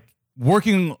that like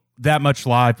working that much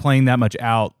live, playing that much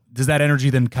out, does that energy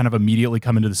then kind of immediately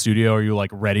come into the studio? Are you like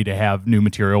ready to have new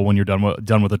material when you're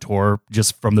done with a tour,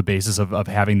 just from the basis of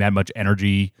having that much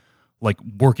energy, like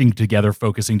working together,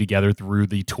 focusing together through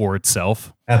the tour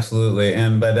itself? Absolutely.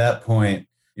 And by that point,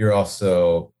 you're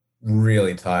also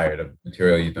really tired of the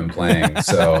material you've been playing.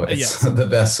 So it's the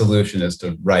best solution is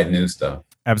to write new stuff.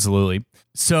 Absolutely.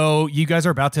 So you guys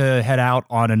are about to head out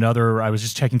on another, I was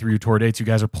just checking through your tour dates. You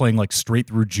guys are playing like straight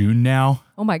through June now.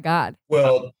 Oh my God.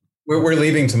 Well, we're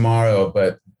leaving tomorrow,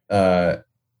 but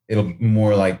it'll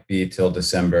more like be till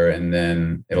December, and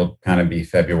then it'll kind of be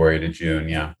February to June.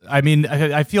 Yeah. I mean,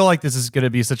 I feel like this is going to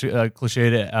be such a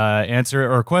cliched answer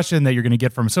or a question that you're going to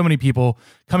get from so many people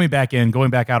coming back in, going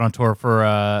back out on tour for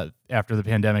after the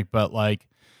pandemic. But like,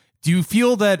 do you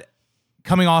feel that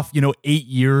coming off, 8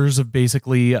 years of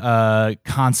basically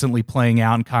constantly playing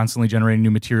out and constantly generating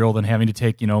new material, then having to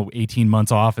take, 18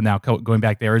 months off and now going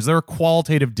back there, is there a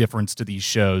qualitative difference to these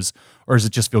shows, or does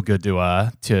it just feel good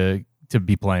to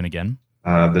be playing again?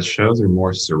 The shows are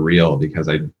more surreal because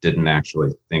I didn't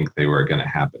actually think they were going to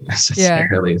happen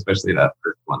necessarily, especially that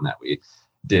first one that we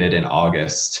did in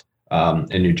August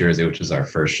in New Jersey, which was our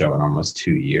first show in almost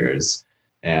 2 years.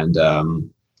 And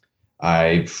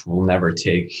I will never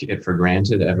take it for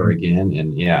granted ever again.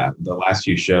 And yeah, the last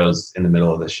few shows, in the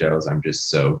middle of the shows, I'm just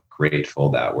so grateful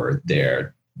that we're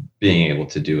there, being able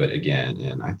to do it again.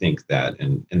 And I think that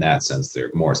in that sense,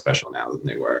 they're more special now than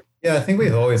they were. Yeah, I think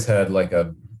we've always had like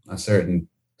a certain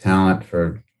talent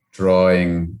for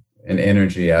drawing an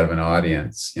energy out of an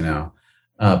audience,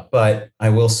 but I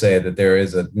will say that there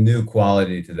is a new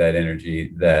quality to that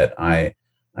energy that I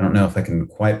don't know if I can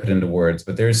quite put into words,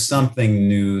 but there's something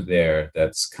new there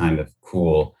that's kind of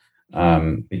cool,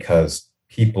 because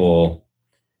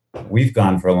we've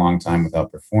gone for a long time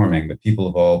without performing, but people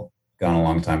have all gone a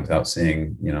long time without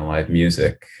seeing, live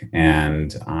music.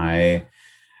 And I,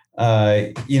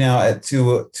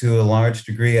 to a large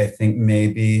degree, I think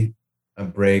maybe a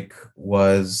break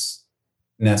was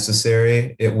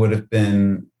necessary. It would have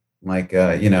been like,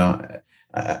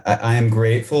 I am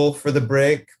grateful for the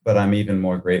break, but I'm even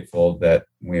more grateful that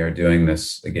we are doing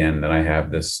this again, that I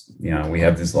have this, we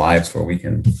have these lives where we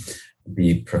can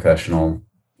be professional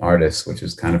artists, which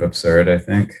is kind of absurd, I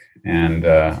think. And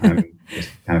I'm just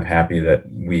kind of happy that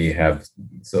we have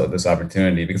this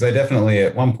opportunity, because I definitely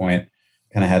at one point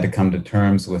kind of had to come to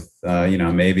terms with,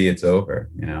 maybe it's over,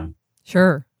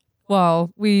 Sure.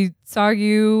 Well, we saw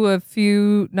you a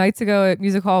few nights ago at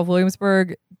Music Hall of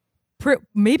Williamsburg.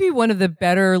 Maybe one of the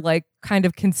better, like, kind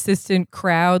of consistent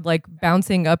crowd, like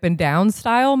bouncing up and down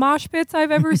style mosh pits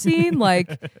I've ever seen.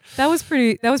 Like that was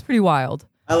pretty wild.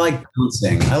 I like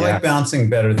bouncing. I like bouncing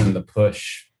better than the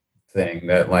push thing.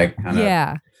 That like kind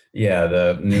of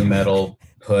the new metal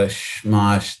push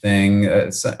mosh thing.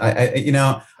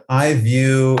 I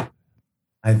view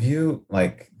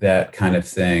like that kind of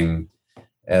thing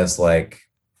as like,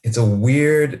 it's a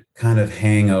weird kind of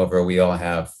hangover we all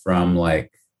have from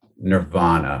like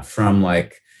Nirvana, from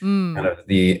like kind of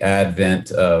the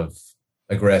advent of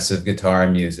aggressive guitar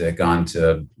music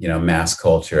onto, mass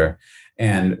culture.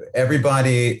 And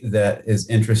everybody that is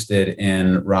interested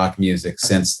in rock music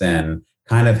since then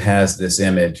kind of has this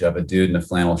image of a dude in a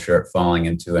flannel shirt falling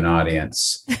into an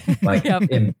audience, like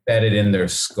embedded in their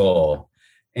skull.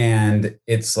 And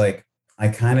it's like, I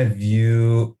kind of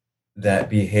view that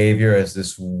behavior as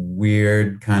this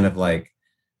weird kind of like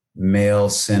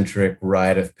male-centric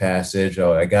rite of passage.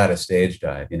 Oh, I got to stage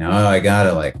dive, I got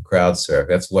to like crowd surf.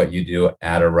 That's what you do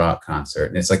at a rock concert.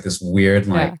 And it's like this weird,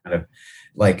 like kind of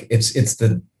like it's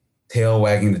the tail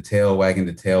wagging the tail, wagging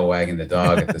the tail, wagging the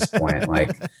dog at this point.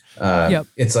 Like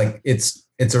it's like it's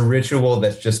a ritual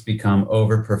that's just become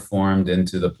overperformed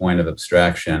into the point of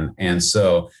abstraction. And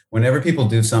so whenever people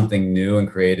do something new and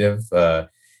creative,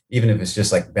 even if it's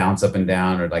just like bounce up and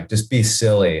down or like just be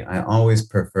silly, I always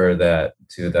prefer that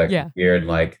to the weird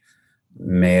like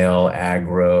male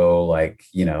aggro, like,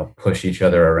 push each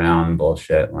other around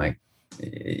bullshit. Like,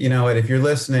 what, if you're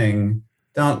listening,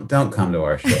 don't come to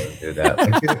our show and do that.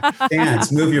 Like,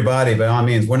 dance, move your body by all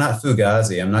means. We're not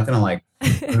Fugazi. I'm not going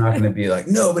to be like,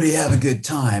 nobody have a good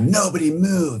time, nobody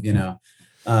move,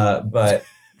 but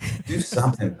do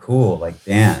something cool, like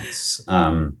dance.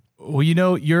 Well,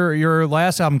 your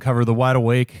last album cover, The Wide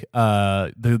Awake,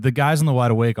 the guys on The Wide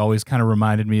Awake always kind of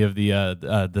reminded me of the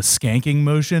skanking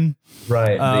motion,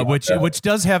 right? Which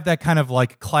does have that kind of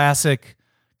like classic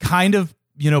kind of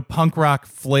punk rock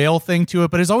flail thing to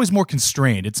it, but it's always more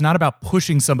constrained. It's not about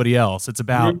pushing somebody else. It's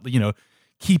about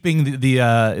keeping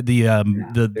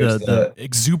the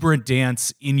exuberant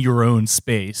dance in your own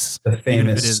space. The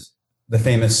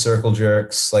famous circle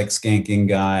jerks, like skanking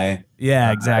guy.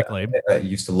 Yeah, exactly. I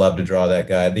used to love to draw that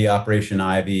guy. The Operation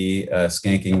Ivy,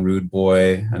 skanking rude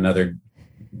boy, another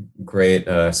great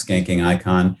skanking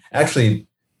icon. Actually,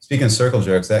 speaking of circle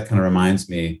jerks, that kind of reminds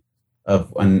me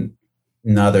of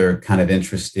another kind of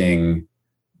interesting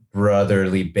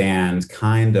brotherly band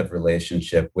kind of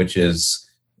relationship, which is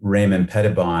Raymond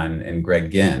Pettibon and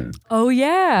Greg Ginn. Oh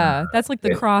yeah, that's like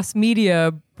the cross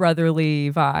media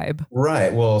brotherly vibe.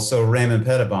 Right. Well, so Raymond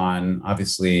Pettibon,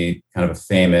 obviously kind of a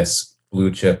famous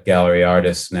blue chip gallery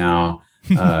artist now.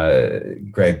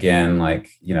 Greg Ginn, like,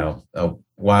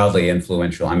 wildly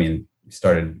influential. I mean,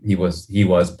 he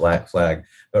was Black Flag,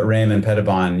 but Raymond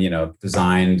Pettibon,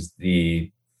 designed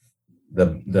the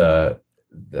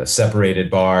separated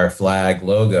bar flag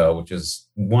logo, which is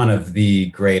one of the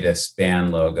greatest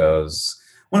band logos,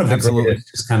 one of the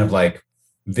greatest just kind of like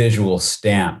visual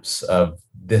stamps of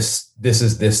this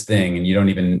is this thing, and you don't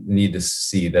even need to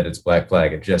see that it's Black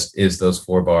Flag. It just is those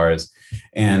 4 bars.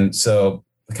 And so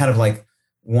kind of like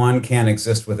one can't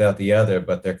exist without the other,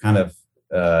 but they're kind of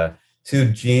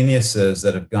two geniuses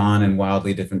that have gone in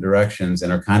wildly different directions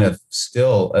and are kind of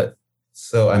still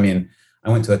I mean, I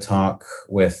went to a talk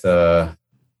with at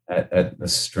the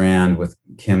Strand with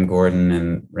Kim Gordon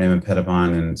and Raymond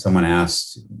Pettibon, and someone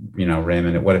asked,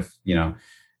 Raymond, what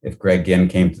if Greg Ginn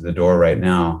came to the door right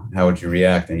now, how would you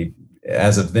react? And he,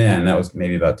 as of then, that was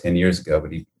maybe about 10 years ago,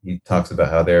 but he talks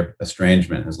about how their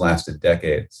estrangement has lasted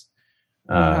decades.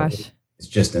 Gosh. It's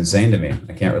just insane to me.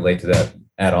 I can't relate to that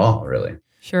at all, really.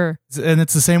 Sure. And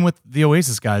it's the same with the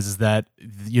Oasis guys, is that,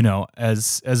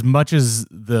 as much as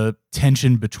the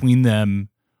tension between them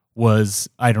was,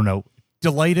 I don't know,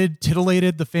 titillated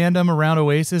the fandom around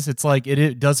Oasis, it's like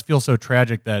it does feel so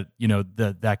tragic that,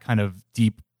 that kind of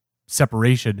deep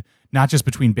separation, not just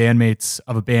between bandmates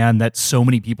of a band that so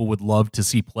many people would love to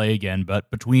see play again, but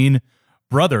between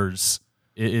brothers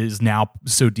is now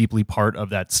so deeply part of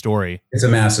that story. It's a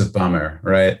massive bummer,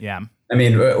 right? Yeah. I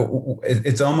mean,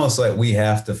 it's almost like we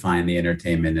have to find the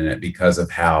entertainment in it because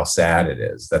of how sad it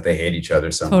is that they hate each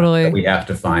other so Totally. much. That we have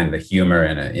to find the humor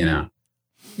in it,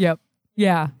 Yep.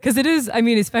 Yeah. Because it is, I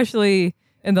mean, especially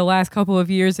in the last couple of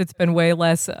years, it's been way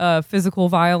less physical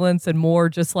violence and more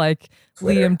just like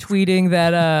Twitter. Liam tweeting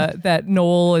that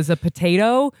Noel is a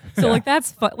potato. So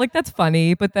that's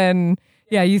funny. But then,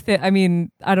 yeah, I mean,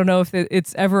 I don't know if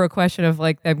it's ever a question of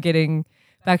like them getting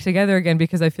back together again,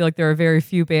 because I feel like there are very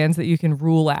few bands that you can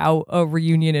rule out a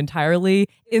reunion entirely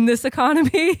in this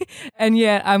economy. And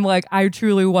yet I'm like, I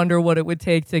truly wonder what it would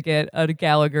take to get a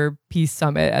Gallagher Peace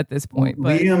Summit at this point.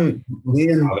 But Liam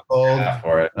called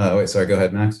for it. Wait, sorry, go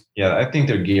ahead, Max. Yeah, I think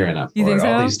they're gearing up You for think it.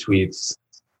 All so? these tweets.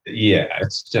 Yeah,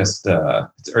 it's just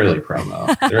it's early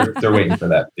promo. They're waiting for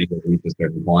that big to reach a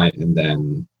certain point, and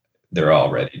then they're all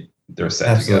ready. They're set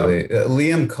Absolutely. to go.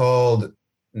 Liam called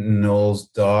Noel's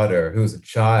daughter, who's a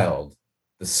child,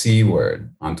 the C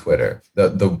word on Twitter, the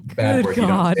bad Good word you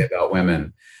don't God. say about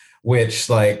women, which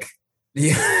like,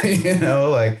 yeah,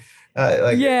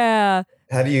 yeah.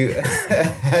 how do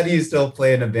you still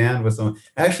play in a band with someone?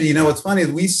 Actually, what's funny is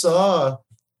we saw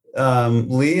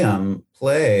Liam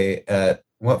play at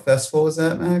what festival was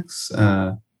that, Max?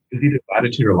 It's either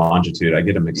latitude or longitude. I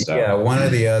get them mixed up. Yeah, one or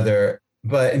the other.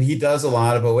 And he does a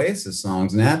lot of Oasis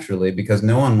songs naturally, because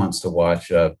no one wants to watch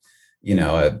a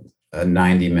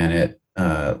 90-minute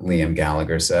Liam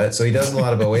Gallagher set. So he does a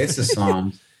lot of Oasis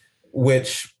songs,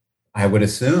 which I would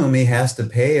assume he has to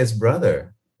pay his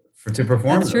brother to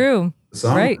perform. That's true. The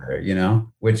song, Right.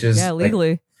 which is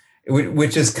Legally.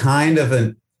 which is kind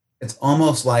of it's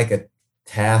almost like a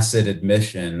tacit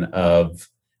admission of,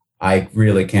 I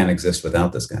really can't exist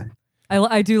without this guy.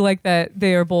 I do like that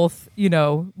they are both,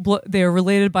 they are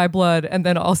related by blood, and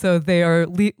then also they are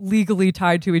legally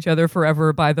tied to each other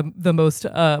forever by the most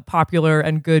popular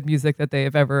and good music that they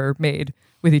have ever made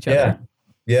with each other.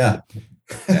 Yeah.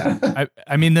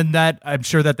 I mean, then I'm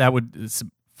sure that would,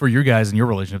 for you guys and your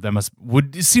relationship,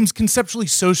 it seems conceptually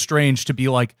so strange to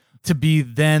be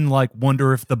then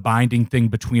wonder if the binding thing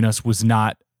between us was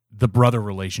not the brother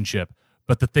relationship,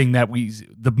 but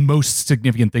the most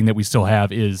significant thing that we still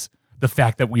have is the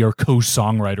fact that we are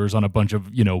co-songwriters on a bunch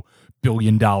of,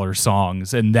 billion-dollar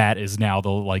songs, and that is now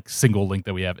the single link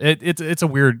that we have. It's a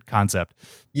weird concept.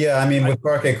 Yeah, I mean, with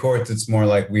Parquet Courts, it's more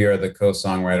like we are the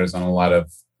co-songwriters on a lot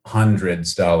of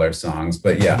 $100s songs,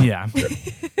 but yeah. Yeah.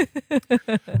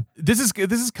 This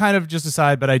is kind of just a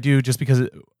side, but I do, just because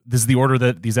this is the order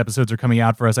that these episodes are coming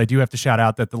out for us, I do have to shout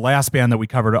out that the last band that we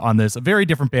covered on this, a very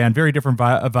different band, very different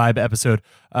vibe episode,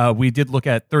 we did look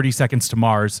at 30 Seconds to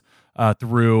Mars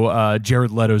through Jared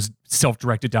Leto's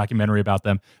self-directed documentary about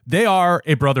them. They are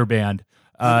a brother band,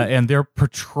 and their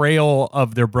portrayal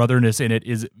of their brotherness in it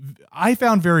I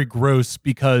found very gross,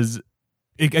 because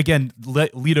again,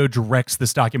 Leto directs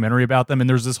this documentary about them, and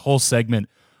there's this whole segment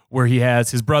where he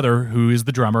has his brother, who is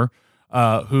the drummer,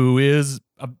 who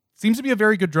seems to be a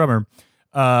very good drummer,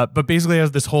 but basically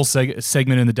has this whole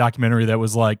segment in the documentary that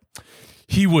was like,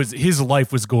 his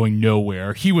life was going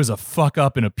nowhere. He was a fuck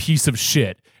up and a piece of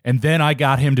shit. And then I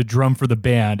got him to drum for the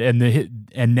band,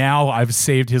 and now I've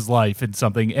saved his life in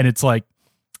something. And it's like,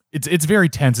 it's very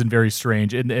tense and very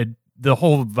strange. And the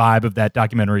whole vibe of that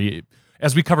documentary,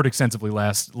 as we covered extensively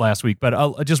last week, but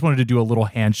I just wanted to do a little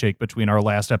handshake between our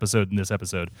last episode and this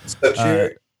episode. So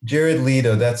Jared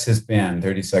Leto, that's his band,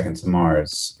 30 Seconds to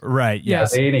Mars. Right.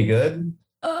 Yes. Are they any good?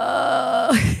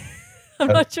 I'm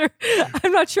not sure.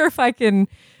 I'm not sure if I can.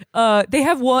 They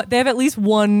have at least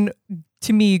one,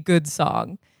 to me, good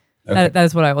song. Okay. That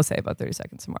is what I will say about 30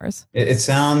 Seconds to Mars. It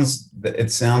sounds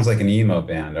like an emo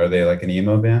band. Are they like an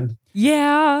emo band?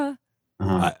 Yeah.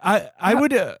 Uh-huh. I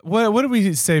would. What did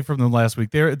we say from them last week?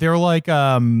 They're like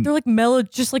they're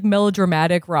like just like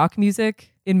melodramatic rock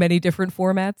music in many different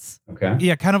formats. Okay.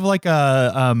 Yeah, kind of like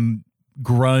a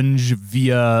grunge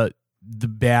via the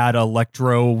bad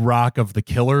electro rock of the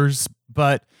Killers,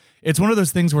 but it's one of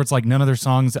those things where it's like none of their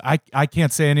songs. I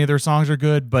can't say any of their songs are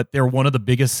good, but they're one of the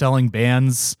biggest selling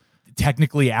bands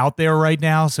technically out there right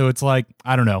now. So it's like,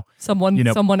 I don't know.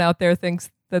 Someone out there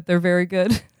thinks that they're very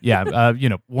good. Yeah,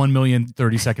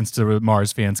 1,030 Seconds to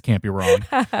Mars fans can't be wrong.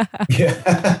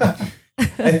 Yeah,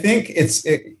 I think it's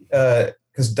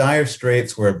because Dire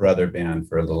Straits were a brother band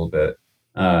for a little bit,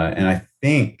 and I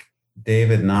think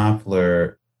David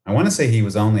Knopfler, I want to say he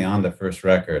was only on the first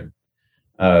record,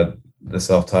 the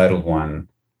self-titled one,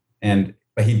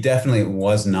 but he definitely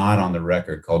was not on the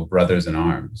record called Brothers in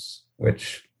Arms,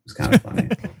 which was kind of funny.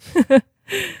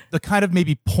 The kind of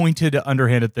maybe pointed,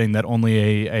 underhanded thing that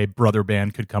only a brother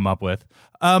band could come up with.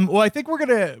 Well, I think we're going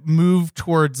to move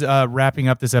towards wrapping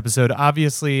up this episode.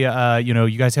 Obviously,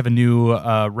 you guys have a new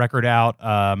record out.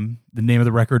 The name of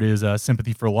the record is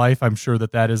Sympathy for Life. I'm sure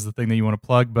that is the thing that you want to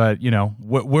plug, but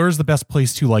where's the best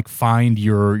place to like find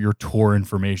your tour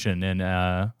information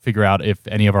and figure out if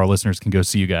any of our listeners can go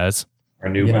see you guys? Our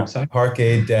new website?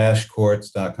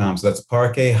 Parquet-courts.com. So that's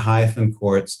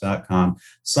parquet-courts.com.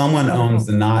 Someone owns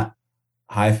the not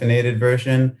hyphenated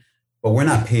version, but we're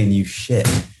not paying you shit.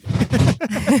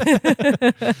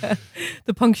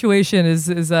 The punctuation is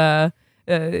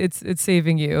it's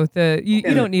saving you. You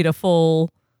don't need a full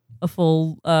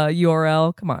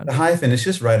URL. Come on. The hyphen is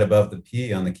just right above the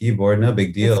P on the keyboard. No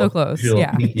big deal. It's so close.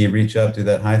 Yeah. You reach up to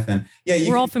that hyphen. Yeah,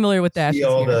 we're all familiar with that. See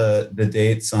all the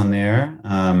dates on there.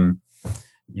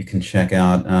 You can check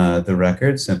out the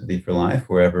record, Sympathy for Life,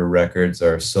 wherever records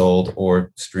are sold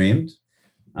or streamed.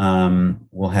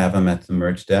 We'll have them at the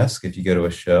merch desk if you go to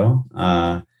a show.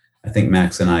 I think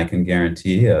Max and I can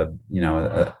guarantee a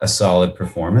solid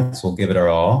performance. We'll give it our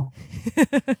all.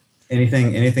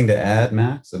 Anything to add,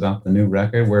 Max, about the new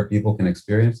record, where people can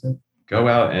experience it? Go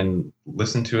out and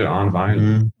listen to it on vinyl.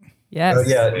 Mm-hmm. Yes.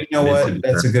 Yeah, you know what?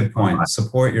 That's a good point.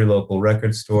 Support your local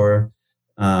record store.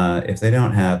 If they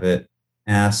don't have it,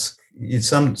 ask.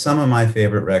 Some of my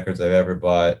favorite records I've ever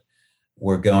bought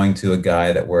were going to a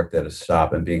guy that worked at a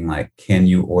shop and being like, "Can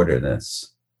you order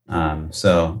this?"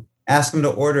 So ask him to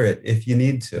order it if you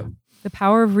need to. The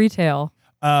power of retail.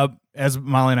 As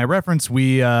Molly and I referenced,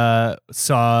 we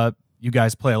saw you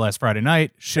guys play last Friday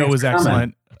night. Show was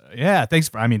excellent. Yeah, thanks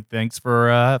for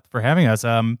having us.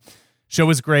 Show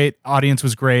was great. Audience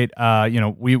was great.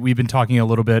 We've been talking a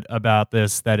little bit about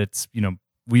this, that it's,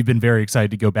 we've been very excited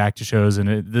to go back to shows,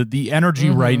 and the energy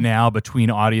right now between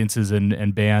audiences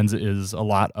and bands is a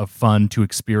lot of fun to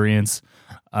experience.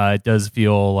 It does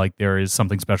feel like there is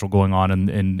something special going on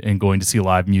in going to see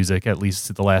live music, at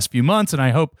least the last few months, and I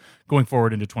hope going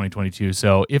forward into 2022.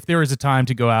 So if there is a time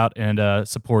to go out and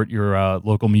support your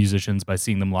local musicians by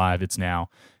seeing them live, it's now.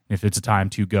 If it's a time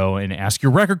to go and ask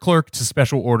your record clerk to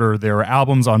special order their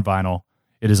albums on vinyl,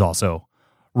 it is also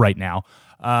right now.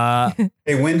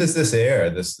 Hey, when does this air?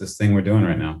 This thing we're doing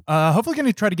right now? Hopefully going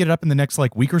to try to get it up in the next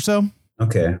week or so.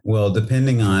 Okay. Well,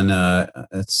 depending on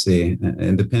let's see,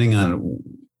 and depending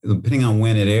on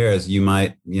when it airs, you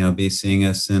might be seeing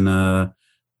us in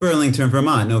Burlington,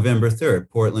 Vermont, November 3rd,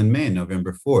 Portland, Maine,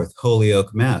 November 4th,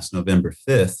 Holyoke, Mass, November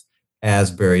 5th,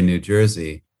 Asbury, New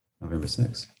Jersey, November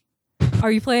 6th.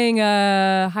 Are you playing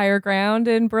Higher Ground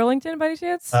in Burlington by any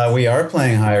chance? We are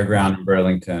playing Higher Ground in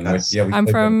Burlington. I'm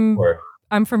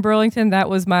from Burlington. That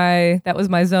was my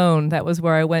zone. That was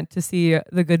where I went to see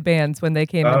the good bands when they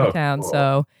came into town. Cool.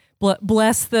 So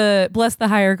bless the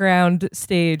Higher Ground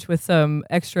stage with some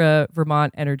extra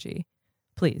Vermont energy,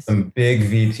 please. Some big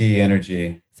VT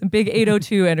energy. Some big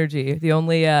 802 energy. The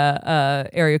only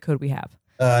area code we have.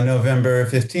 November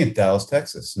 15th, Dallas,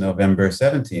 Texas. November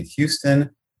 17th,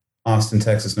 Houston. Austin,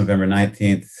 Texas, November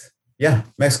 19th. Yeah,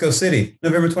 Mexico City,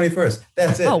 November 21st.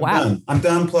 That's it. Oh, wow. I'm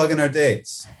done plugging our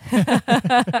dates.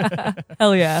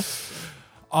 Hell yeah.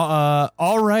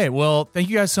 All right. Well, thank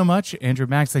you guys so much. Andrew,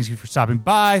 Max, thank you for stopping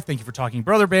by. Thank you for talking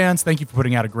brother bands. Thank you for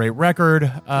putting out a great record.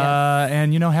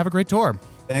 And, have a great tour.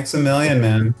 Thanks a million,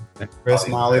 man. Chris,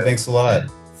 Molly, thanks a lot.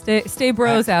 Stay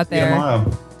bros out See you there.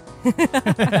 tomorrow. All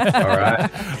right.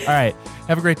 All right.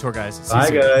 Have a great tour, guys. See you Bye,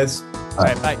 soon. guys. All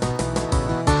right. Bye.